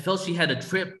 I felt she had a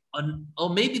trip on,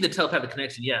 maybe the telepathic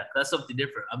connection. Yeah, that's something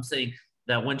different. I'm saying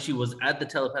that when she was at the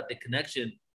telepathic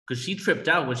connection, because she tripped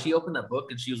out when she opened that book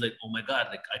and she was like, oh my God,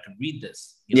 like I could read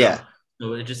this.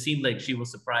 So it just seemed like she was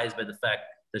surprised by the fact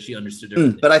that she understood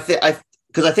everything. But I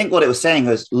think what it was saying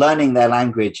was learning their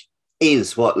language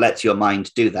is what lets your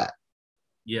mind do that.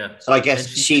 Yeah. So I guess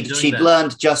she'd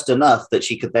learned just enough that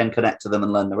she could then connect to them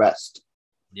and learn the rest.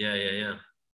 Yeah.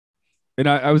 And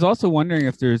I was also wondering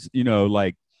if there's,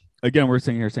 like, again, we're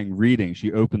saying reading.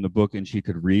 She opened the book and she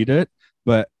could read it,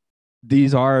 but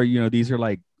these are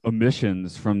like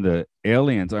emissions from the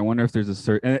aliens. I wonder if there's a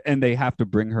certain, and they have to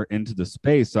bring her into the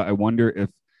space. So I wonder if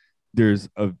there's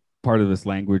a part of this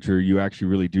language where you actually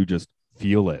really do just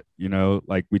feel it,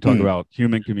 like we talk about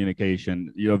human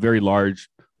communication, a very large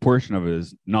portion of it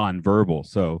is nonverbal.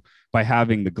 So by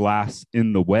having the glass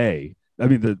in the way, I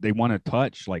mean, they want to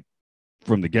touch like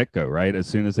from the get-go, right? As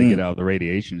soon as they get out of the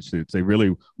radiation suits, they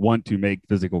really want to make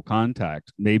physical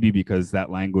contact, maybe because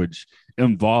that language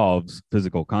involves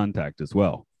physical contact as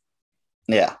well.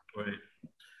 Yeah. Right.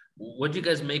 What do you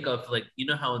guys make of, like,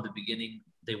 how in the beginning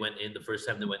they went in, the first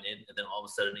time they went in, and then all of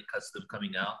a sudden it cuts to them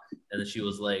coming out, and then she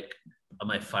was like, am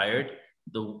I fired?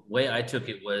 The way I took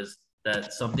it was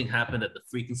that something happened, that the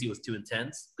frequency was too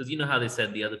intense, because how they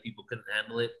said the other people couldn't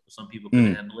handle it, or some people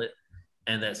couldn't handle it,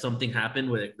 and that something happened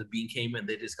where the beam came and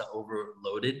they just got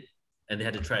overloaded and they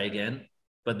had to try again.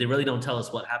 But they really don't tell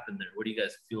us what happened there. What do you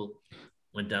guys feel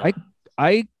went down?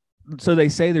 So they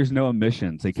say there's no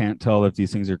emissions. They can't tell if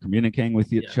these things are communicating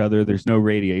with each other. There's no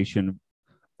radiation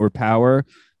or power.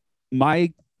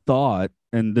 My thought,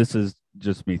 and this is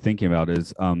just me thinking about,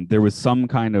 is there was some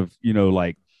kind of,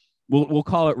 like, we'll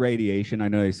call it radiation. I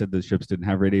know they said the ships didn't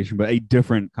have radiation, but a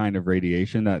different kind of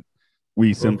radiation that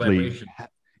we simply,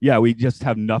 we just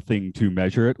have nothing to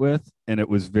measure it with. And it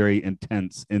was very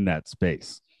intense in that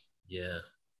space. Yeah.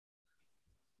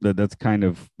 That's kind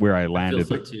of where I landed. I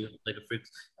feel so too, like a freak.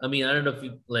 I mean, I don't know if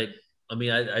you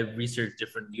I researched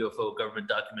different UFO government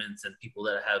documents and people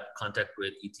that have contact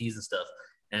with ETs and stuff.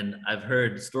 And I've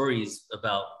heard stories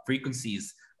about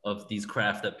frequencies of these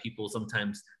craft that people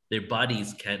sometimes, their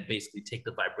bodies can't basically take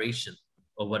the vibration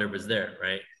of whatever's there,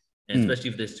 right? And especially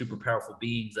if there's super powerful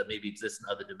beings that maybe exist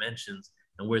in other dimensions,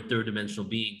 and we're third dimensional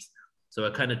beings. So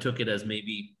I kind of took it as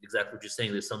maybe exactly what you're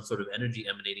saying. There's some sort of energy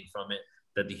emanating from it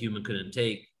that the human couldn't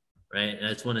take, right? And I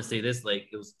just want to say this, like,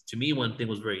 it was, to me, one thing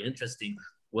was very interesting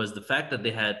was the fact that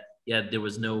they had, there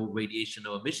was no radiation,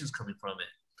 no emissions coming from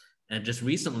it. And just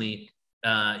recently,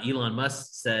 Elon Musk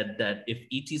said that if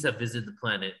ETs have visited the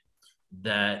planet,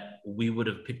 that we would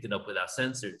have picked it up with our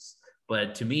sensors.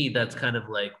 But to me, that's kind of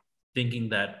like thinking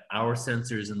that our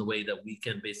sensors and the way that we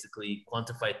can basically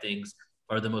quantify things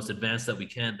are the most advanced that we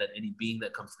can, that any being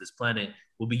that comes to this planet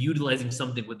will be utilizing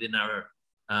something within our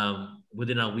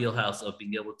wheelhouse of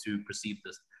being able to perceive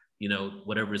this,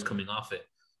 whatever is coming off it.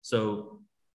 So,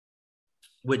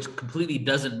 which completely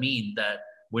doesn't mean that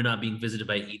we're not being visited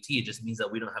by ET. It just means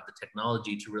that we don't have the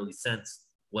technology to really sense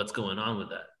what's going on with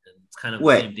that. And it's kind of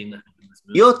the same thing that happened in this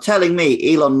movie. You're telling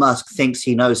me Elon Musk thinks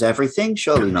he knows everything?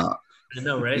 Surely not. I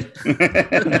know, right?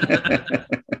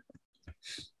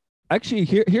 Actually,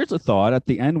 here's a thought. At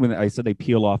the end, when I said they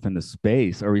peel off into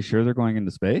space, are we sure they're going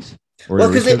into space? Or well,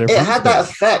 because it had that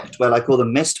effect where like all the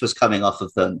mist was coming off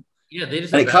of them. Yeah, they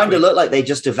just and it kind of looked like they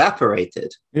just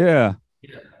evaporated. Yeah.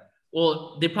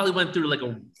 Well, they probably went through like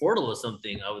a portal or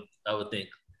something. I would think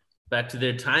back to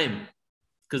their time,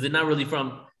 because they're not really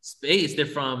from space. They're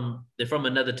from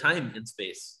another time in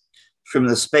space. From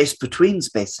the space between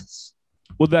spaces.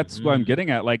 Well, that's what I'm getting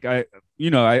at. Like, I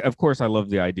of course I love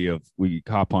the idea of we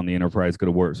hop on the Enterprise, go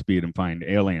to warp speed and find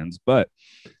aliens. But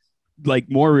like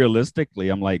more realistically,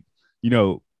 I'm like,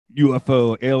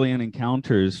 UFO alien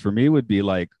encounters for me would be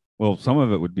like, well, some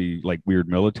of it would be like weird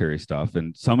military stuff,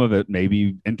 and some of it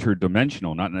maybe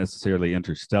interdimensional, not necessarily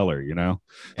interstellar, Yeah.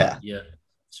 Yeah.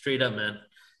 Straight up, man.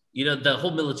 The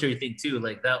whole military thing too,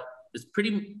 like that is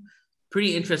pretty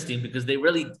interesting, because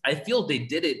I feel they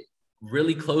did it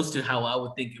really close to how I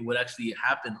would think it would actually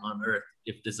happen on Earth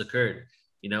if this occurred,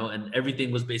 and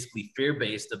everything was basically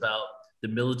fear-based about the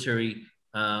military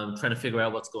trying to figure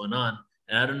out what's going on.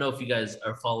 And I don't know if you guys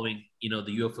are following, the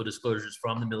UFO disclosures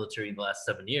from the military in the last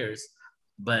 7 years,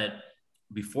 but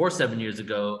before 7 years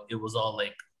ago, it was all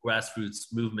like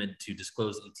grassroots movement to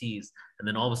disclose ETs. And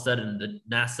then all of a sudden, the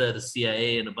NASA, the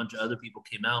CIA, and a bunch of other people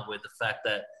came out with the fact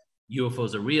that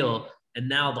UFOs are real. And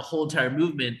now the whole entire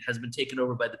movement has been taken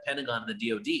over by the Pentagon and the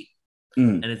DOD.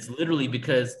 And it's literally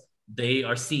because they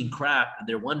are seeing crap and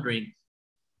they're wondering,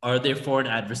 are there foreign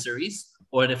adversaries?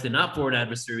 Or if they're not foreign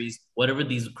adversaries, whatever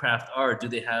these craft are, do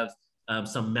they have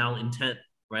some malintent,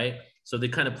 right? So they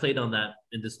kind of played on that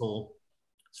in this whole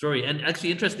story. And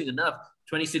actually, interesting enough,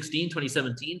 2016,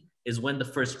 2017 is when the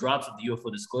first drops of the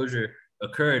UFO disclosure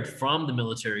occurred from the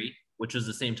military, which was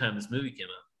the same time this movie came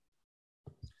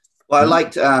out. Well, I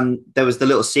liked, there was the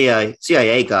little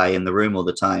CIA guy in the room all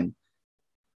the time.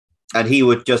 And he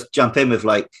would just jump in with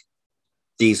like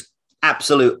these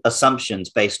absolute assumptions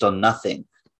based on nothing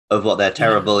of what their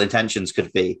terrible intentions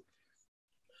could be.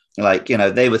 Like,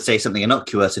 they would say something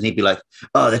innocuous and he'd be like,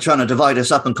 oh, they're trying to divide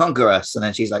us up and conquer us. And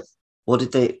then she's like, what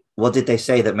did they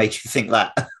say that made you think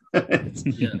that?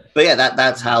 Yeah. But yeah,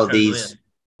 that's how Paranoia. these.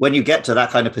 When you get to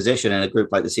that kind of position in a group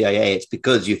like the CIA, it's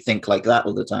because you think like that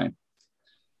all the time.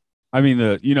 I mean,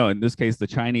 in this case, the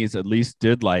Chinese at least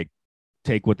did like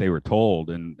take what they were told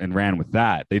and ran with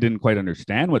that. They didn't quite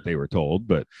understand what they were told,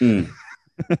 but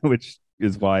which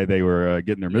is why they were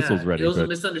getting their missiles ready. It was a But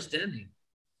misunderstanding.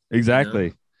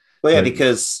 exactly. Well, yeah, But-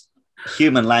 because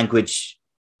human language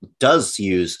does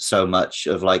use so much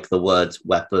of like the words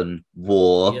weapon,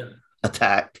 war, Yeah.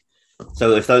 attack.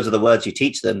 So if those are the words you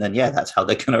teach them, then yeah, that's how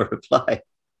they're going to reply.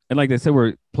 And like they said,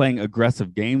 we're playing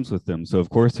aggressive games with them, so of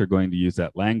course they're going to use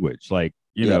that language. Like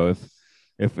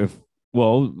if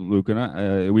well, Luke and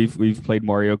I, we've played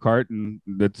Mario Kart, and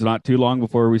it's not too long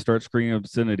before we start screaming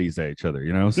obscenities at each other.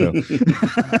 So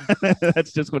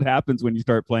that's just what happens when you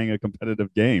start playing a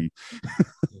competitive game.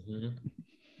 Mhm.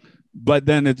 But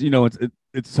then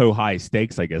it's so high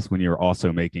stakes, I guess, when you're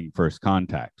also making first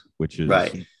contact, which is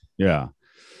Right. Yeah.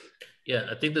 Yeah,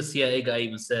 I think the CIA guy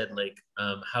even said, like,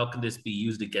 how can this be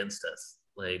used against us?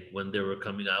 Like when they were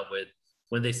coming out with,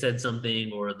 when they said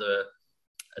something, or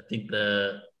I think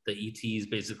the ETs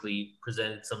basically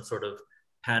presented some sort of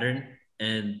pattern,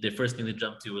 and the first thing they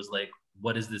jumped to was like,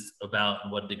 what is this about,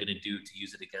 and what are they going to do to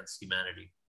use it against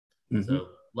humanity? Mhm. So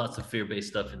lots of fear-based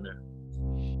stuff in there.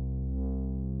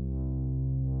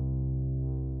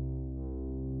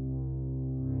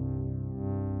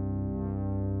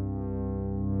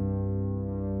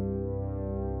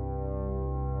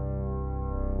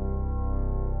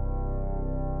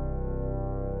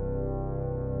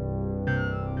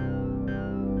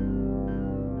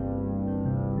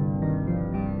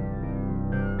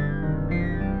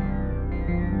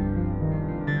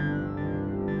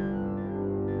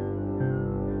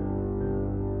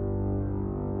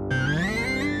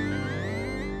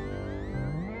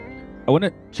 I want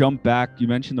to jump back. You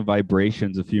mentioned the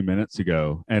vibrations a few minutes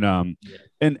ago, and Yeah.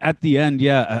 and at the end,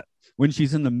 when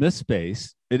she's in the mist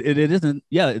space, it isn't.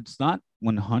 Yeah, it's not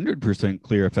 100%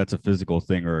 clear if that's a physical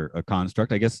thing or a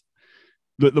construct. I guess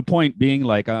the point being,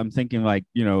 like, I'm thinking, like,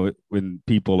 when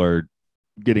people are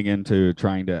getting into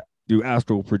trying to do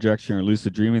astral projection or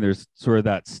lucid dreaming, there's sort of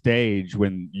that stage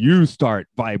when you start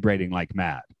vibrating like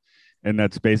mad. And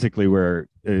that's basically where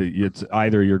it's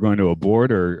either you're going to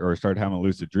abort or start having a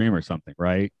lucid dream or something,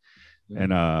 right?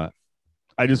 And I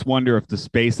just wonder if the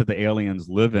space that the aliens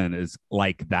live in is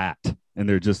like that, and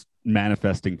they're just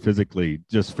manifesting physically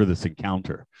just for this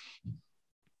encounter.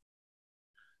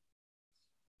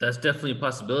 That's definitely a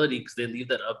possibility, because they leave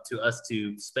that up to us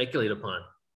to speculate upon.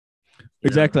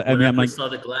 Exactly. I mean, When I'm I like, saw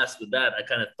the glass with that, I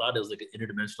kind of thought it was like an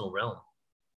interdimensional realm.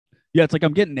 yeah, it's like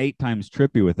I'm getting 8 times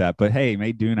trippy with that, but hey,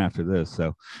 made Dune after this,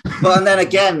 so. Well, and then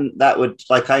again, that would,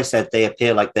 like I said, they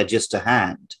appear like they're just a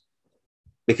hand.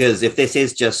 Because if this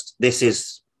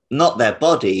is not their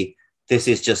body, this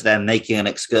is just them making an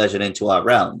excursion into our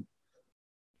realm,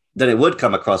 then it would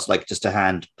come across like just a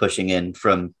hand pushing in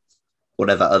from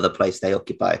whatever other place they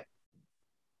occupy.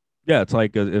 Yeah, it's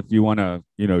like if you want to,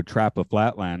 trap a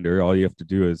flatlander, all you have to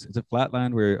do is a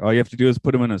flatland where all you have to do is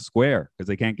put them in a square because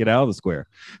they can't get out of the square.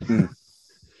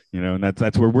 And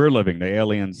that's where we're living. The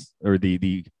aliens or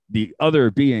the other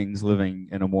beings living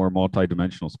in a more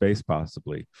multidimensional space,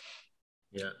 possibly.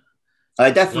 Yeah.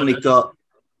 I definitely got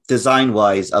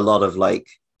design-wise a lot of like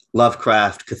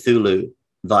Lovecraft, Cthulhu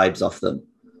vibes off them.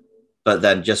 But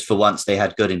then just for once they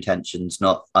had good intentions,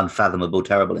 not unfathomable,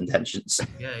 terrible intentions.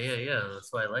 Yeah. That's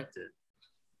why I liked it.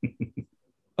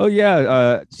 Oh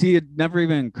yeah. See, it never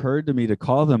even occurred to me to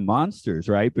call them monsters,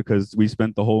 right? Because we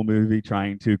spent the whole movie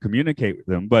trying to communicate with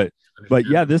them. But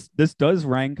yeah, this does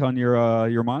rank on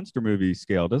your monster movie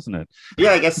scale, doesn't it?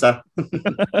 Yeah, I guess so.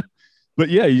 But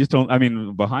yeah, you just don't. I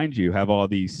mean, behind you have all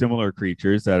these similar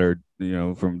creatures that are,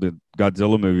 from the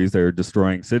Godzilla movies that are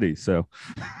destroying cities. So.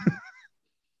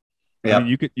 Yeah. I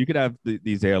mean, you could have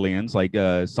these aliens like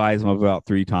size them up about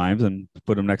 3 times and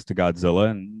put them next to Godzilla,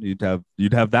 and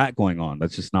you'd have that going on.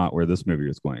 That's just not where this movie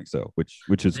is going. So,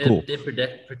 which is cool. They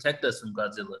protect us from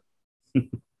Godzilla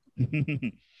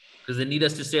because they need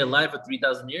us to stay alive for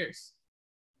 3,000 years.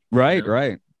 Right, Yeah.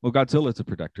 right. Well, Godzilla's a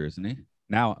protector, isn't he?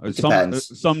 Now,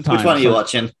 Depends. sometimes. Which one are you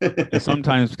watching?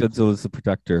 Sometimes Godzilla's the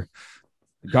protector.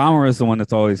 Gamera is the one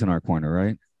that's always in our corner,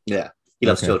 right? Yeah, he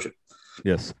loves Okay. children.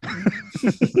 Yes.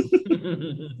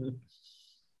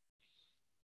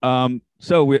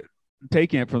 So we're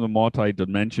taking it from the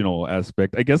multi-dimensional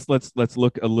aspect. I guess let's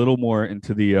look a little more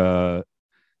into the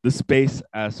space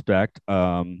aspect.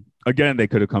 Again, they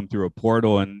could have come through a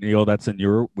portal, and Neil, that's in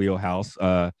your wheelhouse.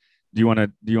 Do you want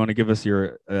to give us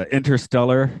your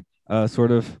interstellar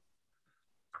sort of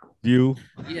view?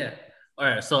 Yeah. All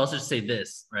right. So I'll just say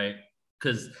this, right?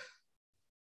 Because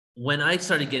when I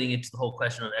started getting into the whole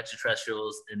question of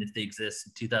extraterrestrials and if they exist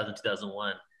in 2000,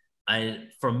 2001,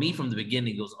 for me, from the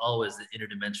beginning, it was always the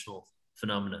interdimensional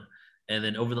phenomena. And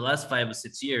then over the last 5 or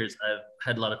 6 years, I've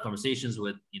had a lot of conversations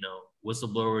with,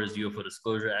 whistleblowers, UFO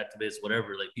disclosure activists, whatever,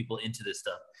 like people into this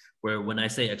stuff, where when I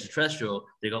say extraterrestrial,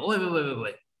 they go, oh,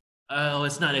 wait. Oh,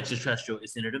 it's not extraterrestrial,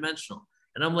 it's interdimensional.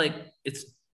 And I'm like,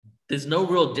 there's no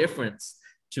real difference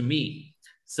to me.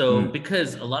 So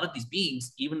because a lot of these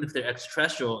beings, even if they're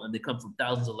extraterrestrial and they come from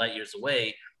thousands of light years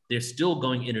away, they're still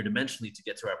going interdimensionally to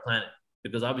get to our planet.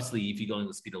 Because obviously, if you're going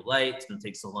with the speed of light, it's going to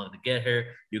take so long to get here.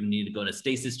 You're going to need to go in a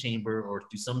stasis chamber or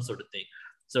do some sort of thing.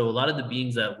 So a lot of the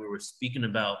beings that we were speaking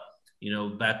about,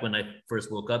 back when I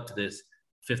first woke up to this,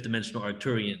 fifth dimensional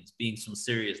Arcturians, beings from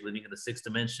Sirius living in the sixth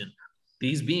dimension,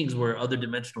 these beings were other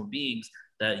dimensional beings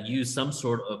that use some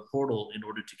sort of portal in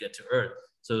order to get to Earth.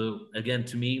 So again,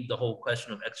 to me, the whole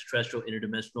question of extraterrestrial,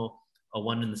 interdimensional are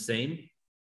one and the same.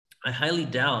 I highly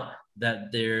doubt that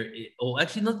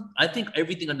I think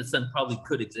everything under the sun probably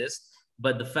could exist,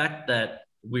 but the fact that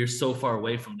we're so far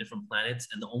away from different planets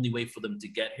and the only way for them to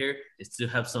get here is to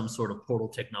have some sort of portal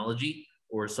technology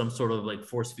or some sort of like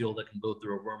force field that can go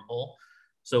through a wormhole.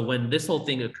 So when this whole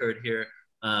thing occurred here,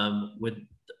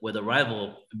 with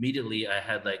Arrival, immediately I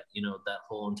had that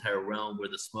whole entire realm where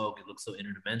the smoke, it looks so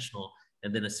interdimensional.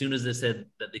 And then as soon as they said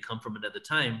that they come from another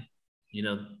time,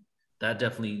 that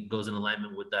definitely goes in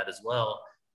alignment with that as well.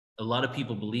 A lot of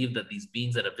people believe that these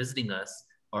beings that are visiting us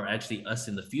are actually us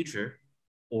in the future,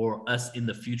 or us in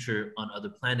the future on other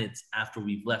planets after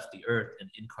we've left the Earth and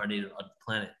incarnated on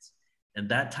planets. And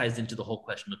that ties into the whole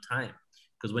question of time.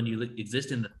 Because when you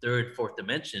exist in the third, fourth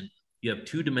dimension, you have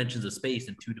 2 dimensions of space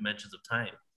and 2 dimensions of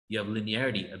time. You have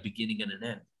linearity, a beginning and an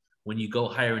end. When you go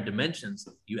higher in dimensions,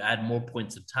 you add more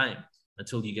points of time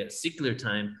until you get secular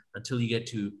time, until you get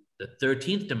to the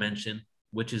 13th dimension,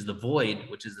 which is the void,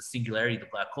 which is the singularity, the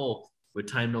black hole, where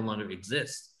time no longer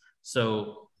exists.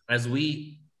 So as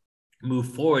we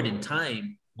move forward in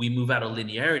time, we move out of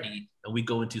linearity and we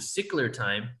go into secular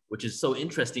time, which is so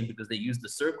interesting because they use the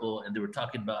circle and they were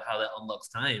talking about how that unlocks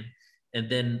time. And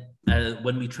then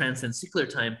when we transcend secular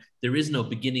time, there is no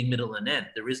beginning, middle, and end.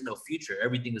 There is no future.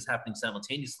 Everything is happening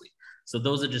simultaneously. So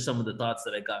those are just some of the thoughts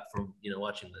that I got from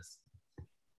watching this.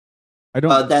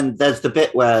 Then there's the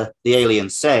bit where the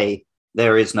aliens say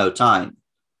there is no time,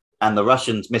 and the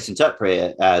Russians misinterpret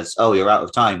it as, "Oh, you're out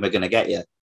of time. We're going to get you,"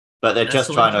 but they're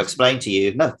just trying to explain to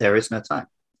you, no, there is no time.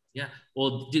 Yeah.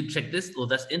 Well, dude, check this. Well,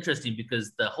 that's interesting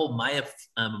because the whole Maya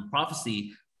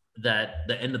prophecy that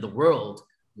the end of the world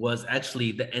was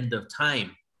actually the end of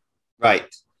time.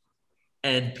 Right.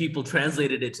 And people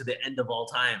translated it to the end of all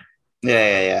time.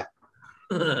 Yeah.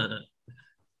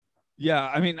 Yeah,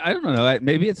 I mean, I don't know.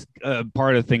 Maybe it's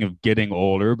part of the thing of getting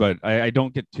older, but I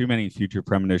don't get too many future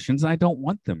premonitions. And I don't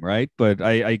want them, right? But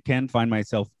I can find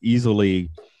myself easily,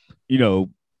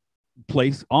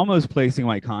 almost placing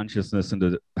my consciousness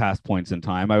into past points in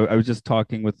time. I was just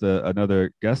talking with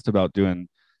another guest about doing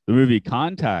the movie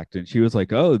Contact, and she was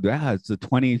like, "Oh, yeah, it's a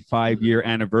 25-year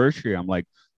anniversary." I'm like,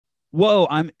 whoa,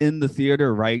 I'm in the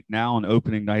theater right now on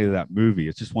opening night of that movie.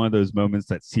 It's just one of those moments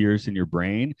that sears in your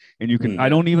brain, and you can, I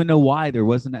don't even know why. There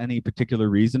wasn't any particular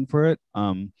reason for it.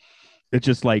 It's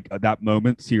just like that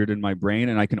moment seared in my brain,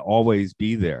 and I can always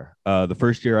be there. The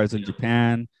first year I was in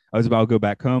Japan, I was about to go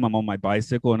back home. I'm on my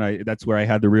bicycle, and that's where I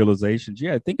had the realization,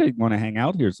 I think I want to hang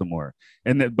out here some more.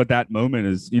 But that moment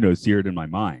is, seared in my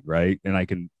mind, right? And I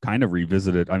can kind of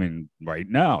revisit it. I mean, right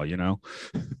now,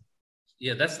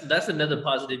 Yeah, that's another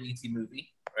positive ET movie,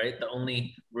 right? The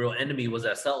only real enemy was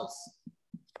ourselves.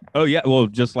 Oh yeah, well,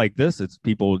 just like this, it's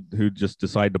people who just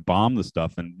decide to bomb the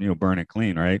stuff and burn it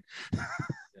clean, right?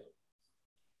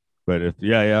 But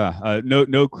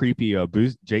no creepy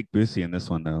Jake Busey in this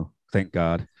one though. Thank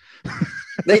God.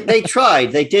 they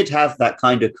tried. They did have that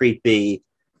kind of creepy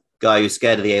guy who's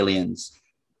scared of the aliens.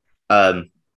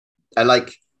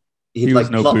 He was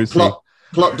no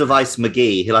plot device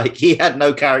McGee. He had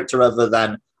no character other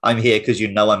than I'm here because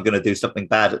I'm going to do something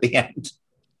bad at the end.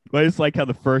 But it's like how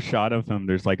the first shot of him,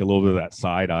 there's like a little bit of that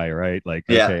side eye, right? Like,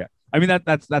 okay. I mean,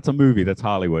 that's a movie. That's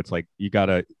Hollywood. It's like you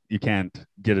can't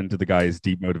get into the guy's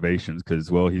deep motivations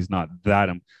because, well, he's not that.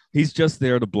 He's just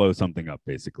there to blow something up,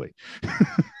 basically.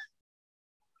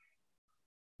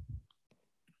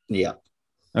 Yeah.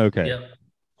 Okay.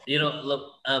 Yeah.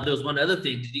 Look, there was one other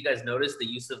thing. Did you guys notice the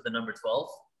use of the number 12?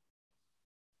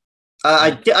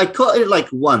 I caught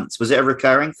it once. Was it a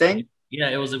recurring thing? Yeah,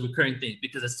 it was a recurring thing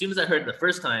because as soon as I heard it the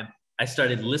first time, I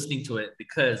started listening to it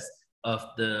because of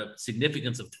the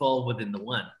significance of 12 within the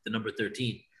 1, the number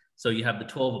 13. So you have the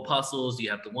 12 apostles, you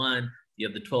have the 1, you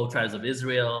have the 12 tribes of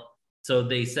Israel, So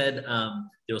they said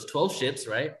there was 12 ships,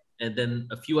 right? And then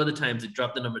a few other times it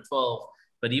dropped the number 12.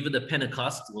 But even the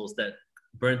Pentecostals that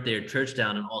burnt their church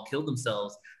down and all killed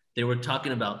themselves, they were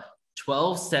talking about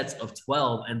 12 sets of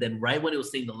 12. And then right when it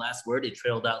was saying the last word, it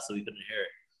trailed out so we couldn't hear it.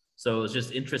 So it was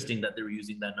just interesting that they were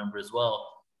using that number as well.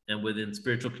 And within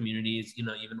spiritual communities, you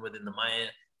know, even within the Maya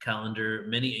calendar,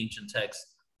 many ancient texts,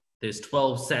 there's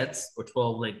 12 sets or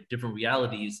 12 like different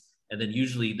realities. And then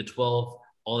usually the 12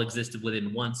 all existed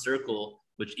within one circle,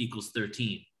 which equals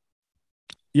 13.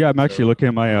 Yeah, I'm actually So- looking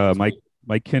at my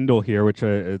my Kindle here, which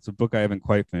it's a book I haven't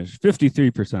quite finished.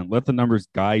 53%. Let the numbers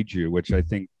guide you, which I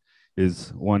think is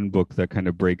one book that kind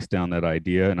of breaks down that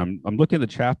idea. And I'm looking at the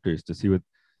chapters to see what.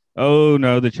 Oh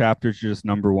no, the chapters are just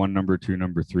number 1, number 2,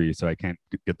 number 3, so I can't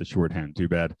get the shorthand. Too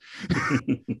bad.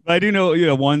 I do know, you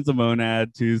know, 1's the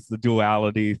monad, 2's the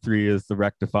duality, 3 is the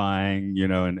rectifying, you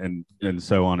know, and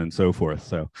so on and so forth.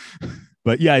 So,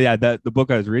 but yeah, that the book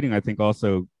I was reading, I think,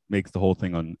 also makes the whole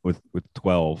thing on with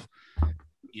 12.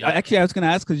 Yeah. Actually, I was going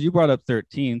to ask because you brought up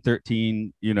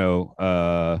 13, you know,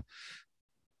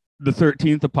 the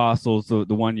 13th apostles, the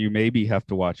one you maybe have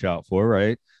to watch out for,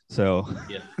 right? So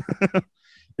Yeah.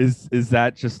 is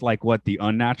that just like what, the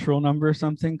unnatural number or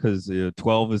something? Because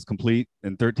 12 is complete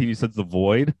and 13 you said the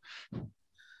void.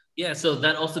 Yeah, so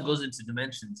that also goes into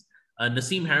dimensions.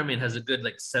 Nassim Haramein has a good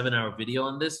like 7-hour video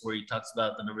on this where he talks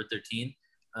about the number 13.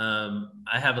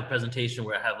 I have a presentation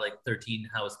where I have like 13,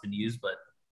 how it's been used, but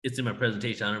it's in my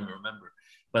presentation. I don't even remember.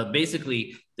 But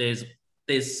basically, there's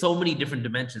so many different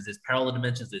dimensions. There's parallel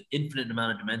dimensions. There's infinite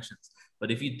amount of dimensions. But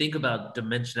if you think about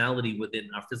dimensionality within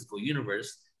our physical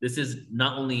universe, this is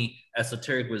not only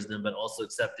esoteric wisdom, but also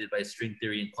accepted by string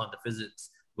theory and quantum physics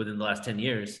within the last 10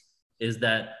 years, is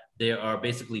that there are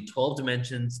basically 12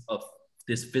 dimensions of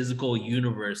this physical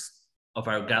universe of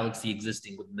our galaxy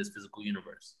existing within this physical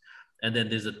universe. And then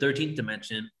there's a 13th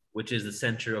dimension, which is the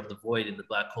center of the void in the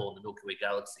black hole in the Milky Way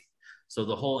galaxy. So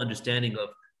the whole understanding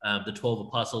of the 12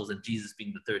 apostles and Jesus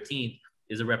being the 13th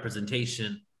is a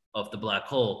representation of the black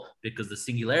hole because the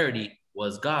singularity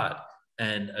was God.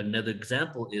 And another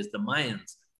example is the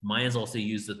Mayans. Mayans also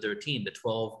use the 13. The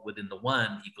 12 within the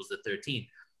 1 equals the 13.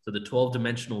 So the 12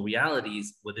 dimensional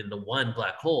realities within the one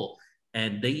black hole.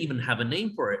 And they even have a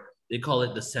name for it. They call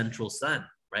it the central sun,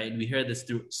 right? And we hear this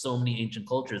through so many ancient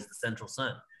cultures, the central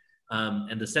sun.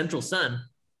 And the central sun,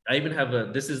 I even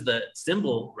have this is the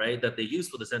symbol, right, that they use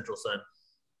for the central sun.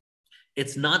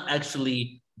 It's not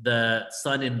actually the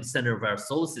sun in the center of our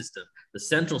solar system. The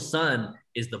central sun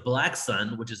is the black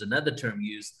sun, which is another term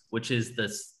used, which is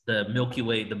the Milky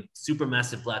Way, the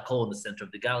supermassive black hole in the center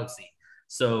of the galaxy.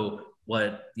 So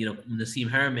what, you know, Nassim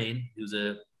Haramein, who's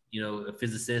a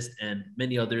physicist, and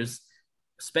many others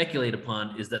speculate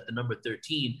upon is that the number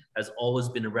 13 has always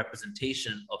been a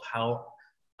representation of how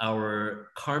our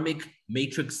karmic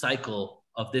matrix cycle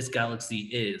of this galaxy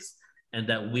is, and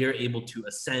that we're able to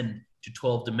ascend to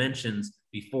 12 dimensions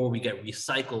before we get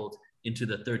recycled into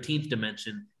the 13th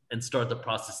dimension and start the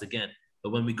process again.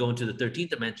 But when we go into the 13th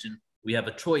dimension, we have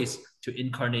a choice to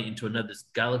incarnate into another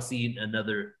galaxy,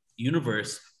 another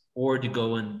universe, or to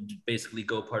go and basically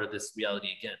go part of this reality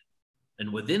again.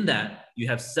 And within that, you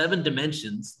have 7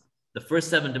 dimensions. The first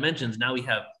 7 dimensions, now we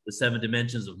have the 7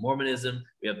 dimensions of Mormonism.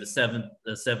 We have the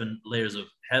seven layers of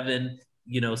heaven.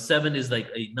 You know, 7 is like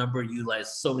a number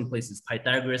utilized so many places.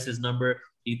 Pythagoras' number,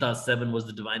 he thought 7 was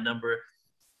the divine number.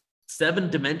 7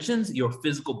 dimensions, your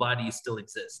physical body still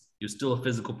exists. You're still a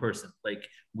physical person. Like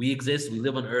we exist, we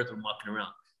live on Earth, we're walking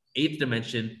around. 8th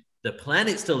dimension, the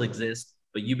planet still exists,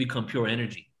 but you become pure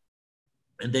energy.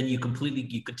 And then you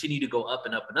continue to go up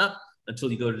and up and up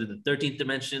until you go to the 13th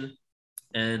dimension.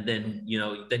 And then,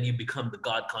 then you become the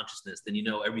God consciousness. Then you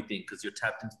know everything because you're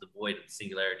tapped into the void of the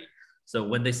singularity. So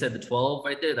when they said the 12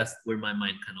 right there, that's where my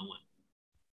mind kind of went.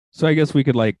 So I guess we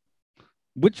could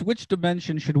which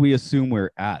dimension should we assume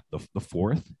we're at? The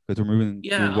 4th? Because we're moving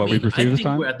through what we perceive I as think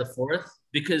time? we're at the 4th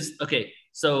because, okay,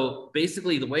 so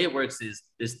basically the way it works is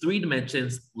there's 3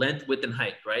 dimensions, length, width, and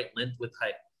height, right? Length, width,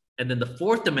 height. And then the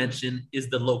 4th dimension is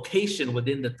the location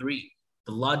within the 3,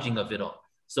 the lodging of it all.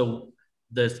 So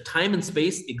the time and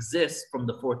space exists from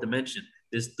the 4th dimension.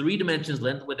 There's 3 dimensions,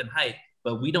 length, width, and height,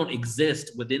 but we don't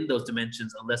exist within those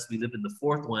dimensions unless we live in the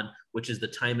 4th one, which is the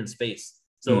time and space.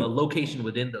 So a location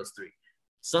within those 3.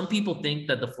 Some people think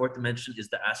that the 4th dimension is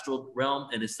the astral realm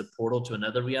and it's the portal to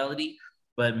another reality.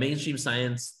 But mainstream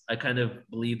science, I kind of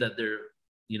believe that there,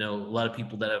 a lot of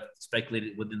people that have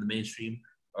speculated within the mainstream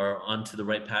are onto the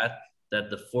right path, that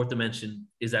the 4th dimension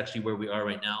is actually where we are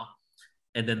right now.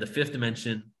 And then the 5th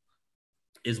dimension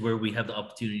is where we have the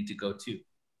opportunity to go to.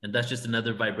 And that's just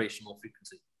another vibrational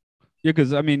frequency. Yeah,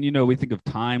 because I mean, we think of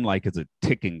time like as a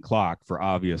ticking clock for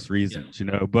obvious reasons,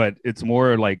 but it's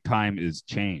more like time is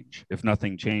change. If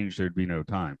nothing changed, there'd be no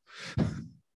time,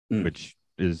 which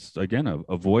is again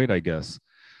a void, I guess.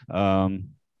 What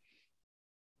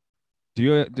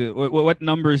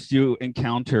numbers do you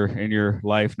encounter in your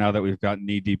life now that we've gotten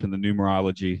knee deep in the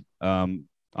numerology? I'm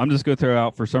just going to throw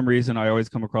out, for some reason, I always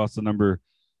come across the number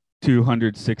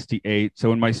 268. So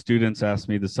when my students ask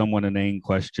me the somewhat inane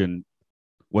question,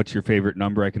 what's your favorite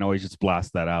number, I can always just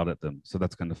blast that out at them. So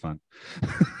that's kind of fun.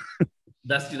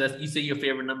 That's you say your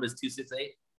favorite number is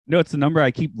 268? No, it's the number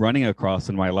I keep running across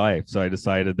in my life. So I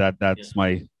decided that's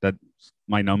my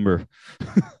number.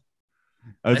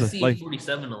 I see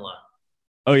 47 a lot.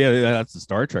 Oh yeah, that's the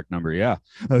Star Trek number. Yeah,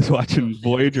 I was watching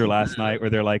Voyager last night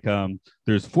where they're like,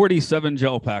 there's 47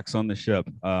 gel packs on the ship.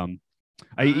 I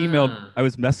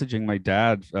was messaging my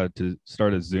dad to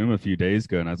start a Zoom a few days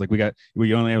ago, and I was like, we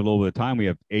only have a little bit of time. We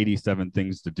have 87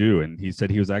 things to do, and he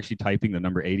said he was actually typing the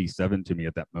number 87 to me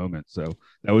at that moment. So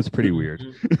that was pretty weird.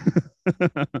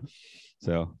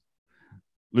 So,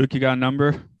 Luke, you got a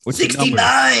number? What's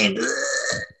 69.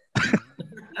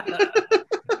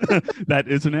 That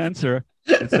is an answer.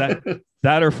 It's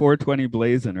that or 420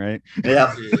 blazing, right?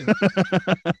 Yeah.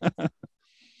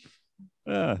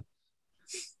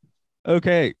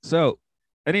 Okay, so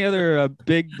any other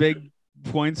big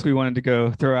points we wanted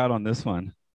to throw out on this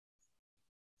one?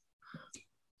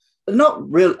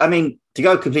 Not real. I mean, to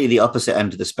go completely the opposite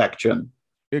end of the spectrum.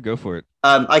 Yeah, go for it.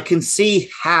 I can see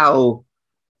how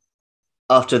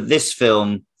after this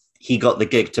film he got the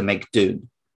gig to make Dune.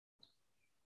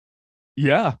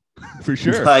 Yeah, for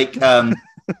sure. Like,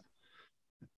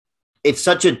 it's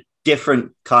such a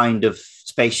different kind of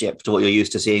spaceship to what you're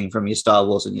used to seeing from your Star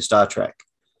Wars and your Star Trek.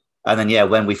 And then, yeah,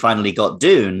 when we finally got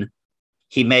Dune,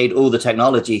 he made all the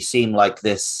technology seem like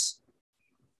this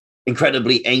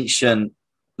incredibly ancient.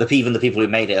 Even the people who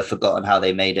made it have forgotten how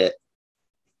they made it,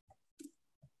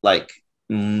 like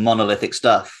monolithic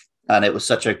stuff. And it was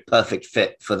such a perfect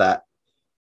fit for that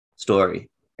story.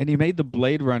 And he made the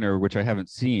Blade Runner, which I haven't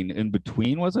seen. In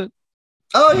between, was it?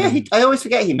 Oh yeah, I always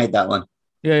forget he made that one.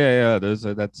 Yeah.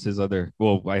 That's his other.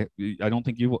 Well, I don't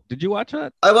think did you watch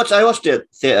that? I watched it at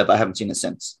theater, but I haven't seen it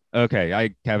since. Okay,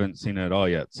 I haven't seen it at all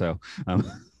yet, so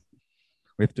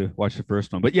we have to watch the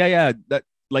first one. But yeah, that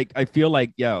like I feel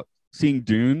like seeing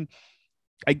Dune.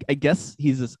 I guess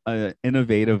he's an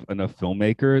innovative enough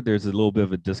filmmaker. There's a little bit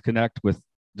of a disconnect with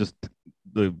just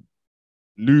the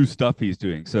new stuff he's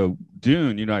doing. So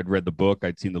Dune, I'd read the book,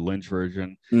 I'd seen the Lynch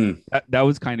version. That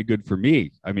was kind of good for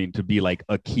me. I mean, to be like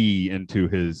a key into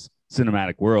his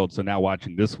cinematic world. So now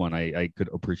watching this one, I could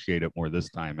appreciate it more this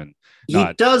time. And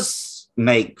he does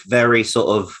make very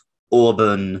sort of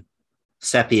urban,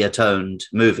 sepia-toned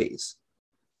movies.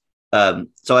 So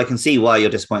I can see why you're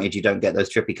disappointed you don't get those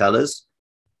trippy colors.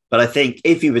 But I think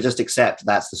if you would just accept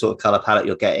that's the sort of color palette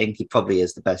you're getting, he probably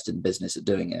is the best in business at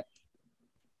doing it.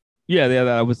 Yeah,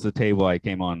 that was the table I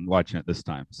came on watching it this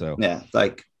time. So yeah,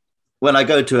 like when I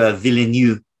go to a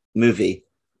Villeneuve movie,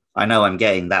 I know I'm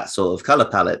getting that sort of color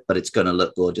palette, but it's going to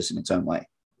look gorgeous in its own way.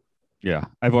 Yeah,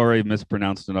 I've already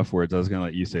mispronounced enough words. I was going to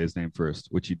let you say his name first,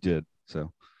 which you did.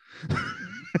 So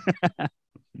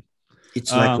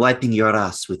it's like wiping your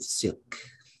ass with silk.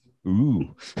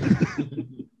 Ooh.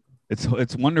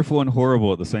 It's wonderful and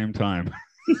horrible at the same time.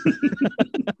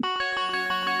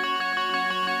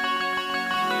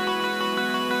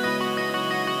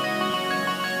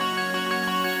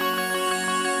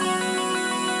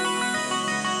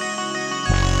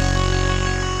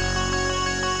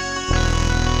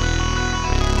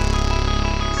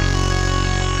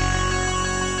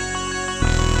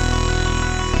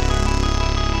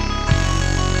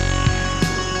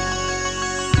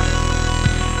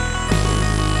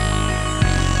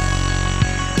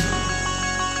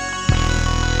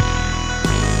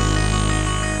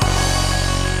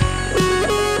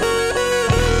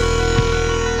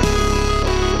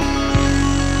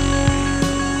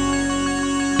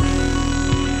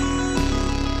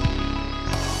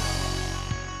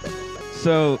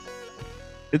 So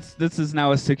this is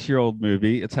now a 6-year-old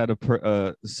movie. It's had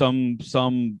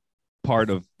some part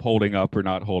of holding up or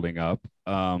not holding up.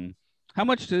 How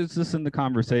much is this in the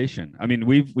conversation? I mean,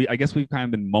 I guess we've kind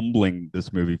of been mumbling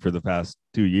this movie for the past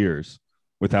 2 years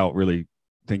without really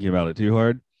thinking about it too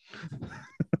hard.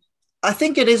 I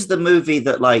think it is the movie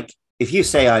that, like, if you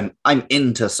say I'm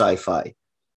into sci-fi,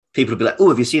 people will be like, "Oh,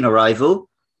 have you seen Arrival?"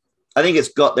 I think it's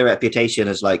got the reputation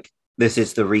as like this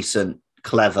is the recent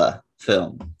clever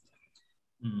film.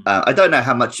 I don't know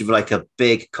how much of like a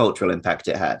big cultural impact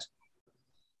it had.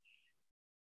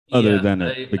 Other than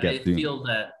I feel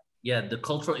that the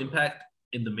cultural impact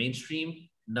in the mainstream,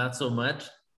 not so much.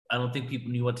 I don't think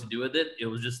people knew what to do with it. It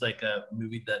was just like a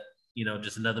movie that,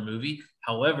 just another movie.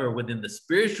 However, within the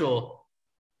spiritual,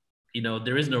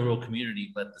 there is no real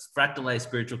community, but this fractalized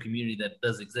spiritual community that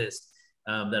does exist,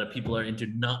 that people are into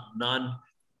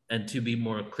and to be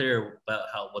more clear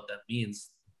about what that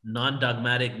means,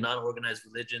 non-dogmatic, non-organized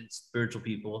religion, spiritual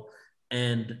people,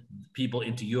 and people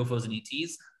into UFOs and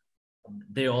ETs,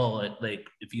 they all like,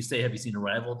 if you say, have you seen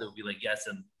Arrival? They'll be like, yes.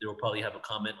 And they will probably have a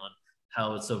comment on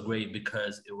how it's so great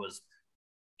because it was,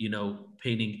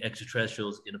 painting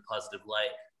extraterrestrials in a positive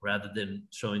light rather than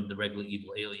showing the regular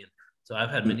evil alien. So I've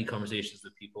had many conversations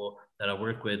with people that I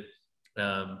work with,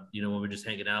 when we're just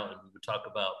hanging out and we would talk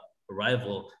about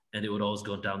Arrival, and it would always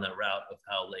go down that route of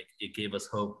how like it gave us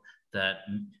hope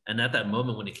and at that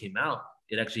moment when it came out,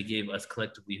 it actually gave us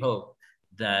collectively hope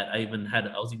that I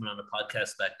was even on a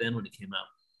podcast back then when it came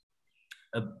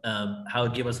out, how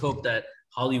it gave us hope that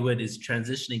Hollywood is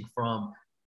transitioning from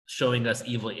showing us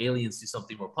evil aliens to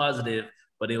something more positive,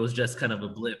 but it was just kind of a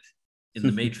blip in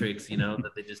the Matrix,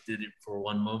 that they just did it for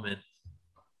one moment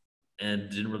and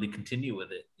didn't really continue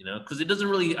with it, because it doesn't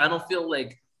really, I don't feel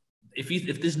like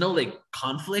if there's no like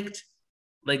conflict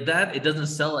like that, it doesn't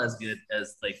sell as good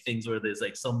as like things where there's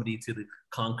like somebody to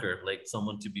conquer, like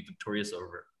someone to be victorious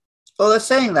over. Well, they're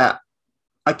saying that.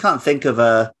 I can't think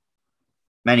of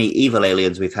many evil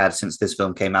aliens we've had since this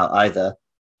film came out either.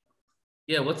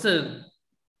 Yeah, what's a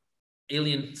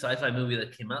alien sci-fi movie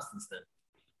that came out since then?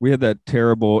 We had that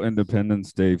terrible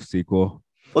Independence Day sequel.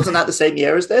 Wasn't that the same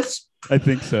year as this? I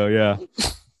think so, yeah.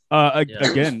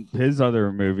 Again, his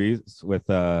other movies with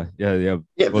Yeah,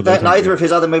 well, but neither of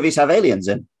his other movies have aliens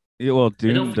in. Yeah, well,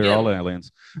 Dune, they're all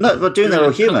aliens. No, but Dune, they're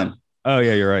all human. Oh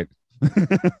yeah, you're right.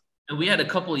 And we had a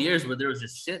couple of years where there was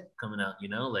just shit coming out,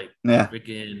 like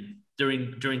freaking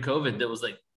during COVID, there was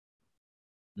like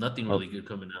nothing really good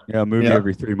coming out. Yeah, a movie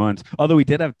every 3 months. Although we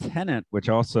did have Tenet, which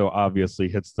also obviously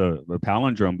hits the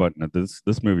palindrome button that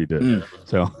this movie did.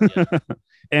 So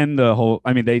and the whole,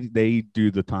 I mean, they do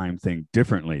the time thing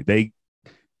differently.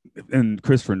 In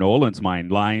Christopher Nolan's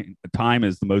mind, time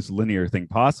is the most linear thing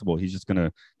possible. He's just going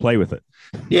to play with it.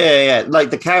 Yeah.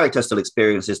 Like the character still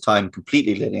experiences time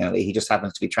completely linearly. He just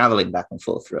happens to be traveling back and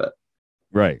forth through it.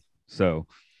 Right. So,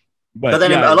 but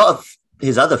then a lot of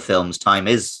his other films, time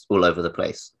is all over the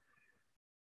place.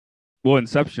 Well,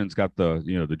 Inception's got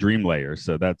the dream layer,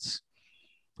 so that's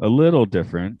a little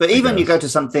different. But even you go to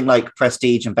something like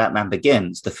Prestige and Batman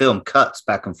Begins, the film cuts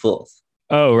back and forth.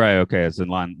 Oh, right. Okay. It's a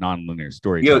non-linear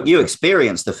story. You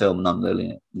experience the film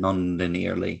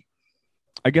non-linearly.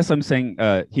 I guess I'm saying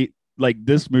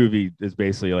this movie is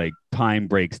basically like time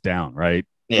breaks down, right?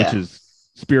 Yeah. Which is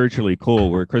spiritually cool,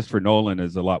 where Christopher Nolan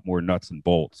is a lot more nuts and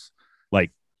bolts.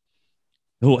 Like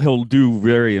he'll do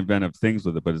very inventive things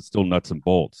with it, but it's still nuts and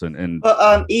bolts.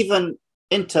 But even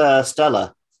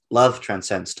Interstellar, love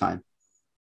transcends time.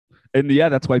 And yeah,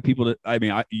 that's why people. I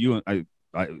mean, you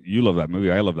love that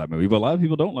movie. I love that movie, but a lot of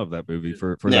people don't love that movie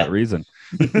for that reason.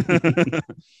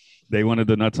 They wanted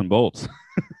the nuts and bolts.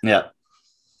 Yeah.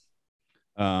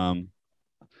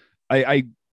 I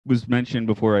was mentioned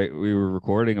before we were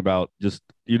recording about just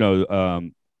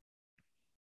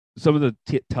some of the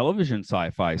television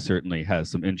sci-fi certainly has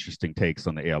some interesting takes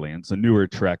on the aliens. The newer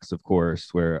Treks, of course,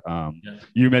 where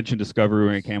you mentioned Discovery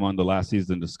when it came on the last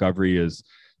season. Discovery is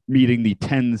meeting the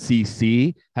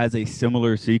 10cc, has a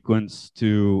similar sequence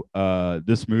to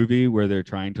this movie where they're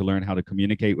trying to learn how to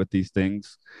communicate with these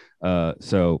things.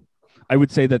 So I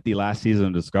would say that the last season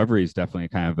of Discovery is definitely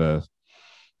kind of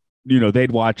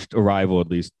they'd watched Arrival at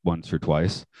least once or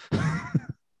twice.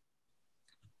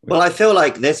 Well, I feel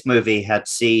like this movie had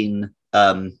seen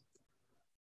the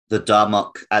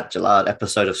Darmok at Jalad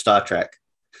episode of Star Trek.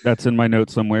 That's in my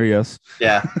notes somewhere, yes.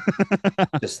 Yeah.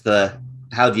 Just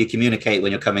how do you communicate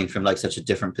when you're coming from like such a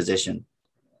different position?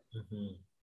 Mm-hmm.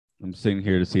 I'm sitting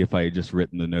here to see if I had just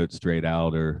written the note straight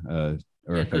out or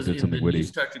if I did something witty. In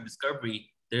Star Trek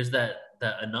Discovery, there's that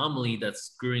anomaly that's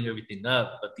screwing everything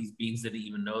up, but these beings didn't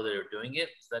even know they were doing it.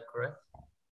 Is that correct?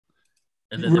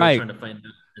 And then they're trying to find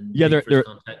they're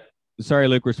sorry,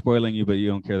 Luke, we're spoiling you, but you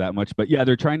don't care that much. But yeah,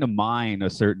 they're trying to mine a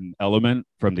certain element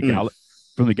from the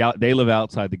they live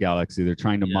outside the galaxy. They're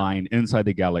trying to mine inside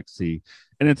the galaxy.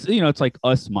 And it's, it's like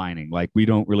us mining. Like we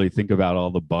don't really think about all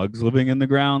the bugs living in the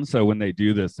ground. So when they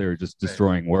do this, they're just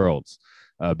destroying worlds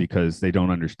because they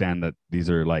don't understand that these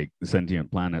are like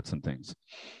sentient planets and things.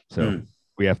 So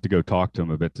we have to go talk to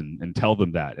them a bit and tell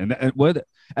them that. And what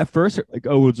at first, like,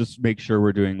 we'll just make sure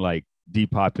we're doing like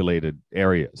depopulated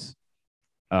areas.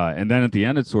 And then at the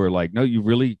end, it's sort of like, no,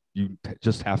 you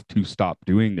just have to stop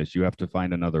doing this. You have to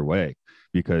find another way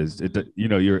because it I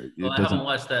haven't doesn't.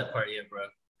 watched that part yet, bro.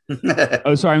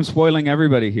 Oh, sorry, I'm spoiling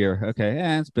everybody here. Okay,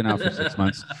 it's been out for 6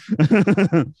 months,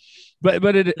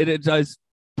 but it does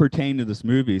pertain to this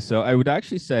movie. So I would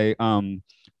actually say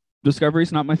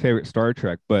Discovery's not my favorite Star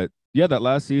Trek, but yeah, that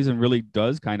last season really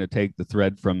does kind of take the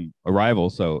thread from Arrival.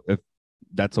 So if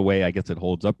that's a way, I guess it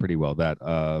holds up pretty well. That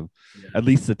at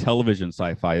least the television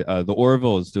sci-fi, the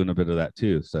Orville is doing a bit of that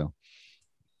too. So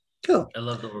Cool. I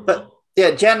love the Orville. But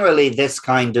yeah, generally this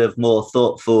kind of more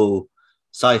thoughtful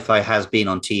sci-fi has been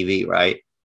on TV, right?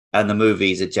 And the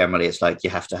movies, it's like you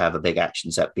have to have a big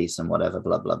action set piece and whatever,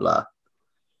 blah, blah, blah.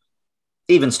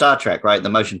 Even Star Trek, right? The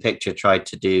motion picture tried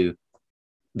to do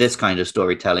this kind of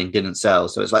storytelling, didn't sell.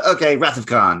 So it's like, okay, Wrath of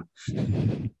Khan.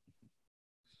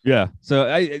 yeah, so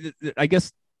I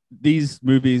guess these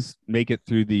movies make it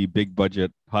through the big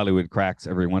budget Hollywood cracks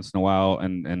every once in a while,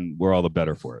 and we're all the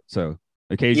better for it. So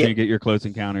occasionally you get your Close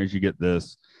Encounters, you get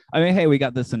this. I mean, hey, we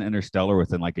got this in Interstellar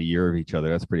within like a year of each other.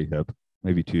 That's pretty hip.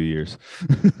 Maybe 2 years.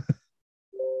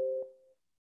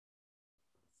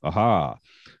 Aha.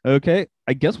 Okay.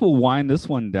 I guess we'll wind this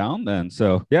one down then.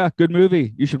 So yeah, good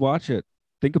movie. You should watch it.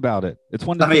 Think about it. It's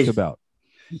one to think about.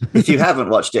 If you haven't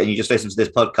watched it and you just listen to this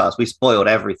podcast, we spoiled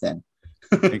everything.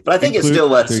 But I think it's still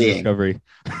worth seeing. Discovery.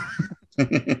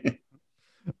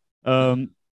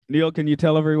 Neil, can you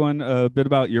tell everyone a bit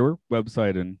about your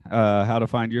website and how to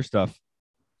find your stuff?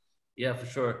 Yeah, for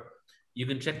sure. You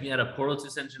can check me out at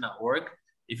portal2ascension.org.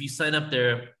 If you sign up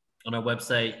there on our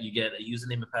website, you get a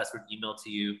username and password emailed to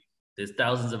you. There's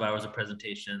thousands of hours of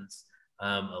presentations,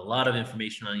 a lot of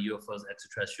information on UFOs,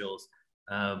 extraterrestrials.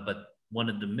 But one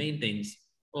of the main things,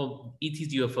 well,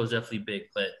 ET's UFOs is definitely big,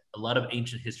 but a lot of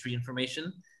ancient history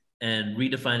information and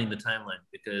redefining the timeline,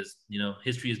 because,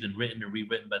 history has been written and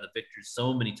rewritten by the victors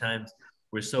so many times.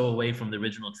 We're so away from the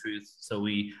original truth. So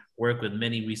we work with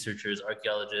many researchers,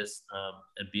 archaeologists,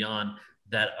 and beyond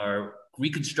that are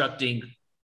reconstructing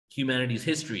humanity's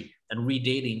history and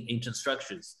redating ancient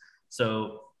structures.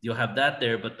 So you'll have that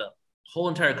there, but the whole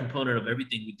entire component of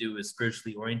everything we do is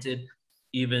spiritually oriented,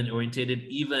 even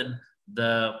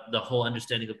the whole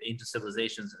understanding of ancient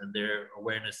civilizations and their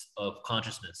awareness of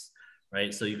consciousness,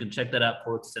 right? So you can check that out,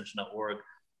 portal2ascension.org.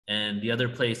 And the other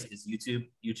place is YouTube,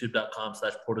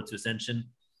 youtube.com/portal2ascension.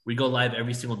 We go live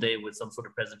every single day with some sort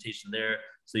of presentation there.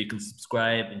 So you can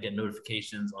subscribe and get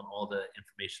notifications on all the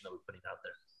information that we're putting out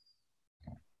there.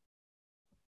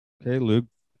 Okay, Luke,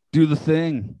 do the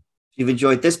thing. If you've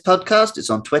enjoyed this podcast,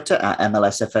 it's on Twitter at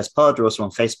MLSFSPod. We're also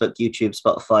on Facebook, YouTube,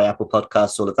 Spotify, Apple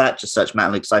Podcasts, all of that. Just search Matt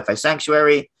and Luke Sci-Fi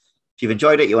Sanctuary. If you've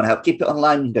enjoyed it, you want to help keep it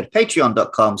online, you can go to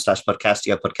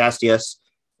patreon.com/podcastios,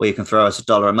 where you can throw us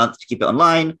 $1 a month to keep it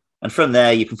online. And from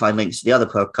there, you can find links to the other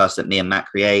podcasts that me and Matt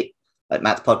create, like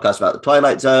Matt's podcast about the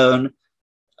Twilight Zone,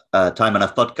 Time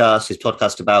Enough Podcast, his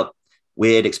podcast about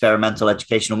weird experimental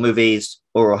educational movies,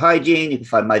 Oral Hygiene. You can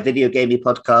find my video gaming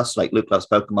podcasts like Luke Loves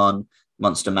Pokemon,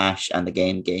 Monster Mash, and the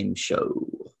Game Show.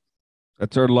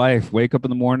 That's our life. Wake up in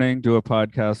the morning, do a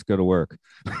podcast, go to work.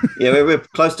 Yeah, we're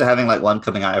close to having like one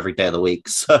coming out every day of the week.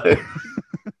 So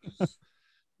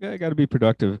yeah, I got to be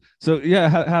productive. So yeah,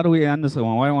 how do we end this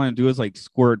one? What I want to do is like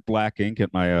squirt black ink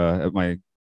at my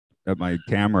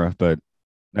camera, but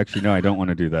actually no, I don't want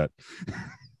to do that.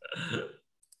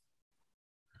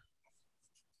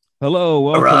 Hello,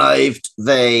 welcome. Arrived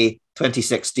the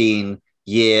 2016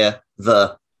 year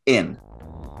the in.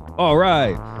 All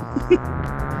right.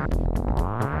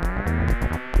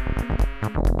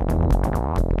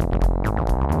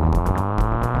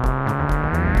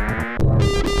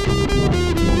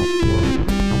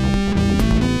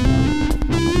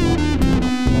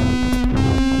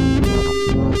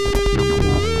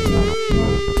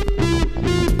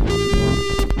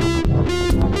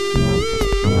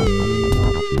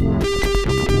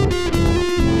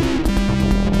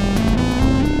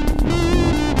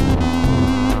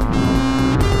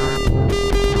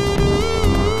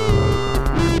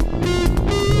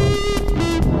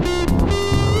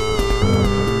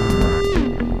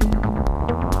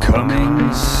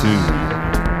 Coming soon.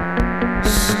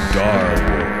 Star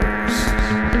Wars.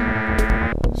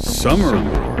 Summer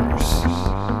Wars.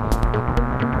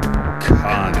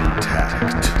 Khan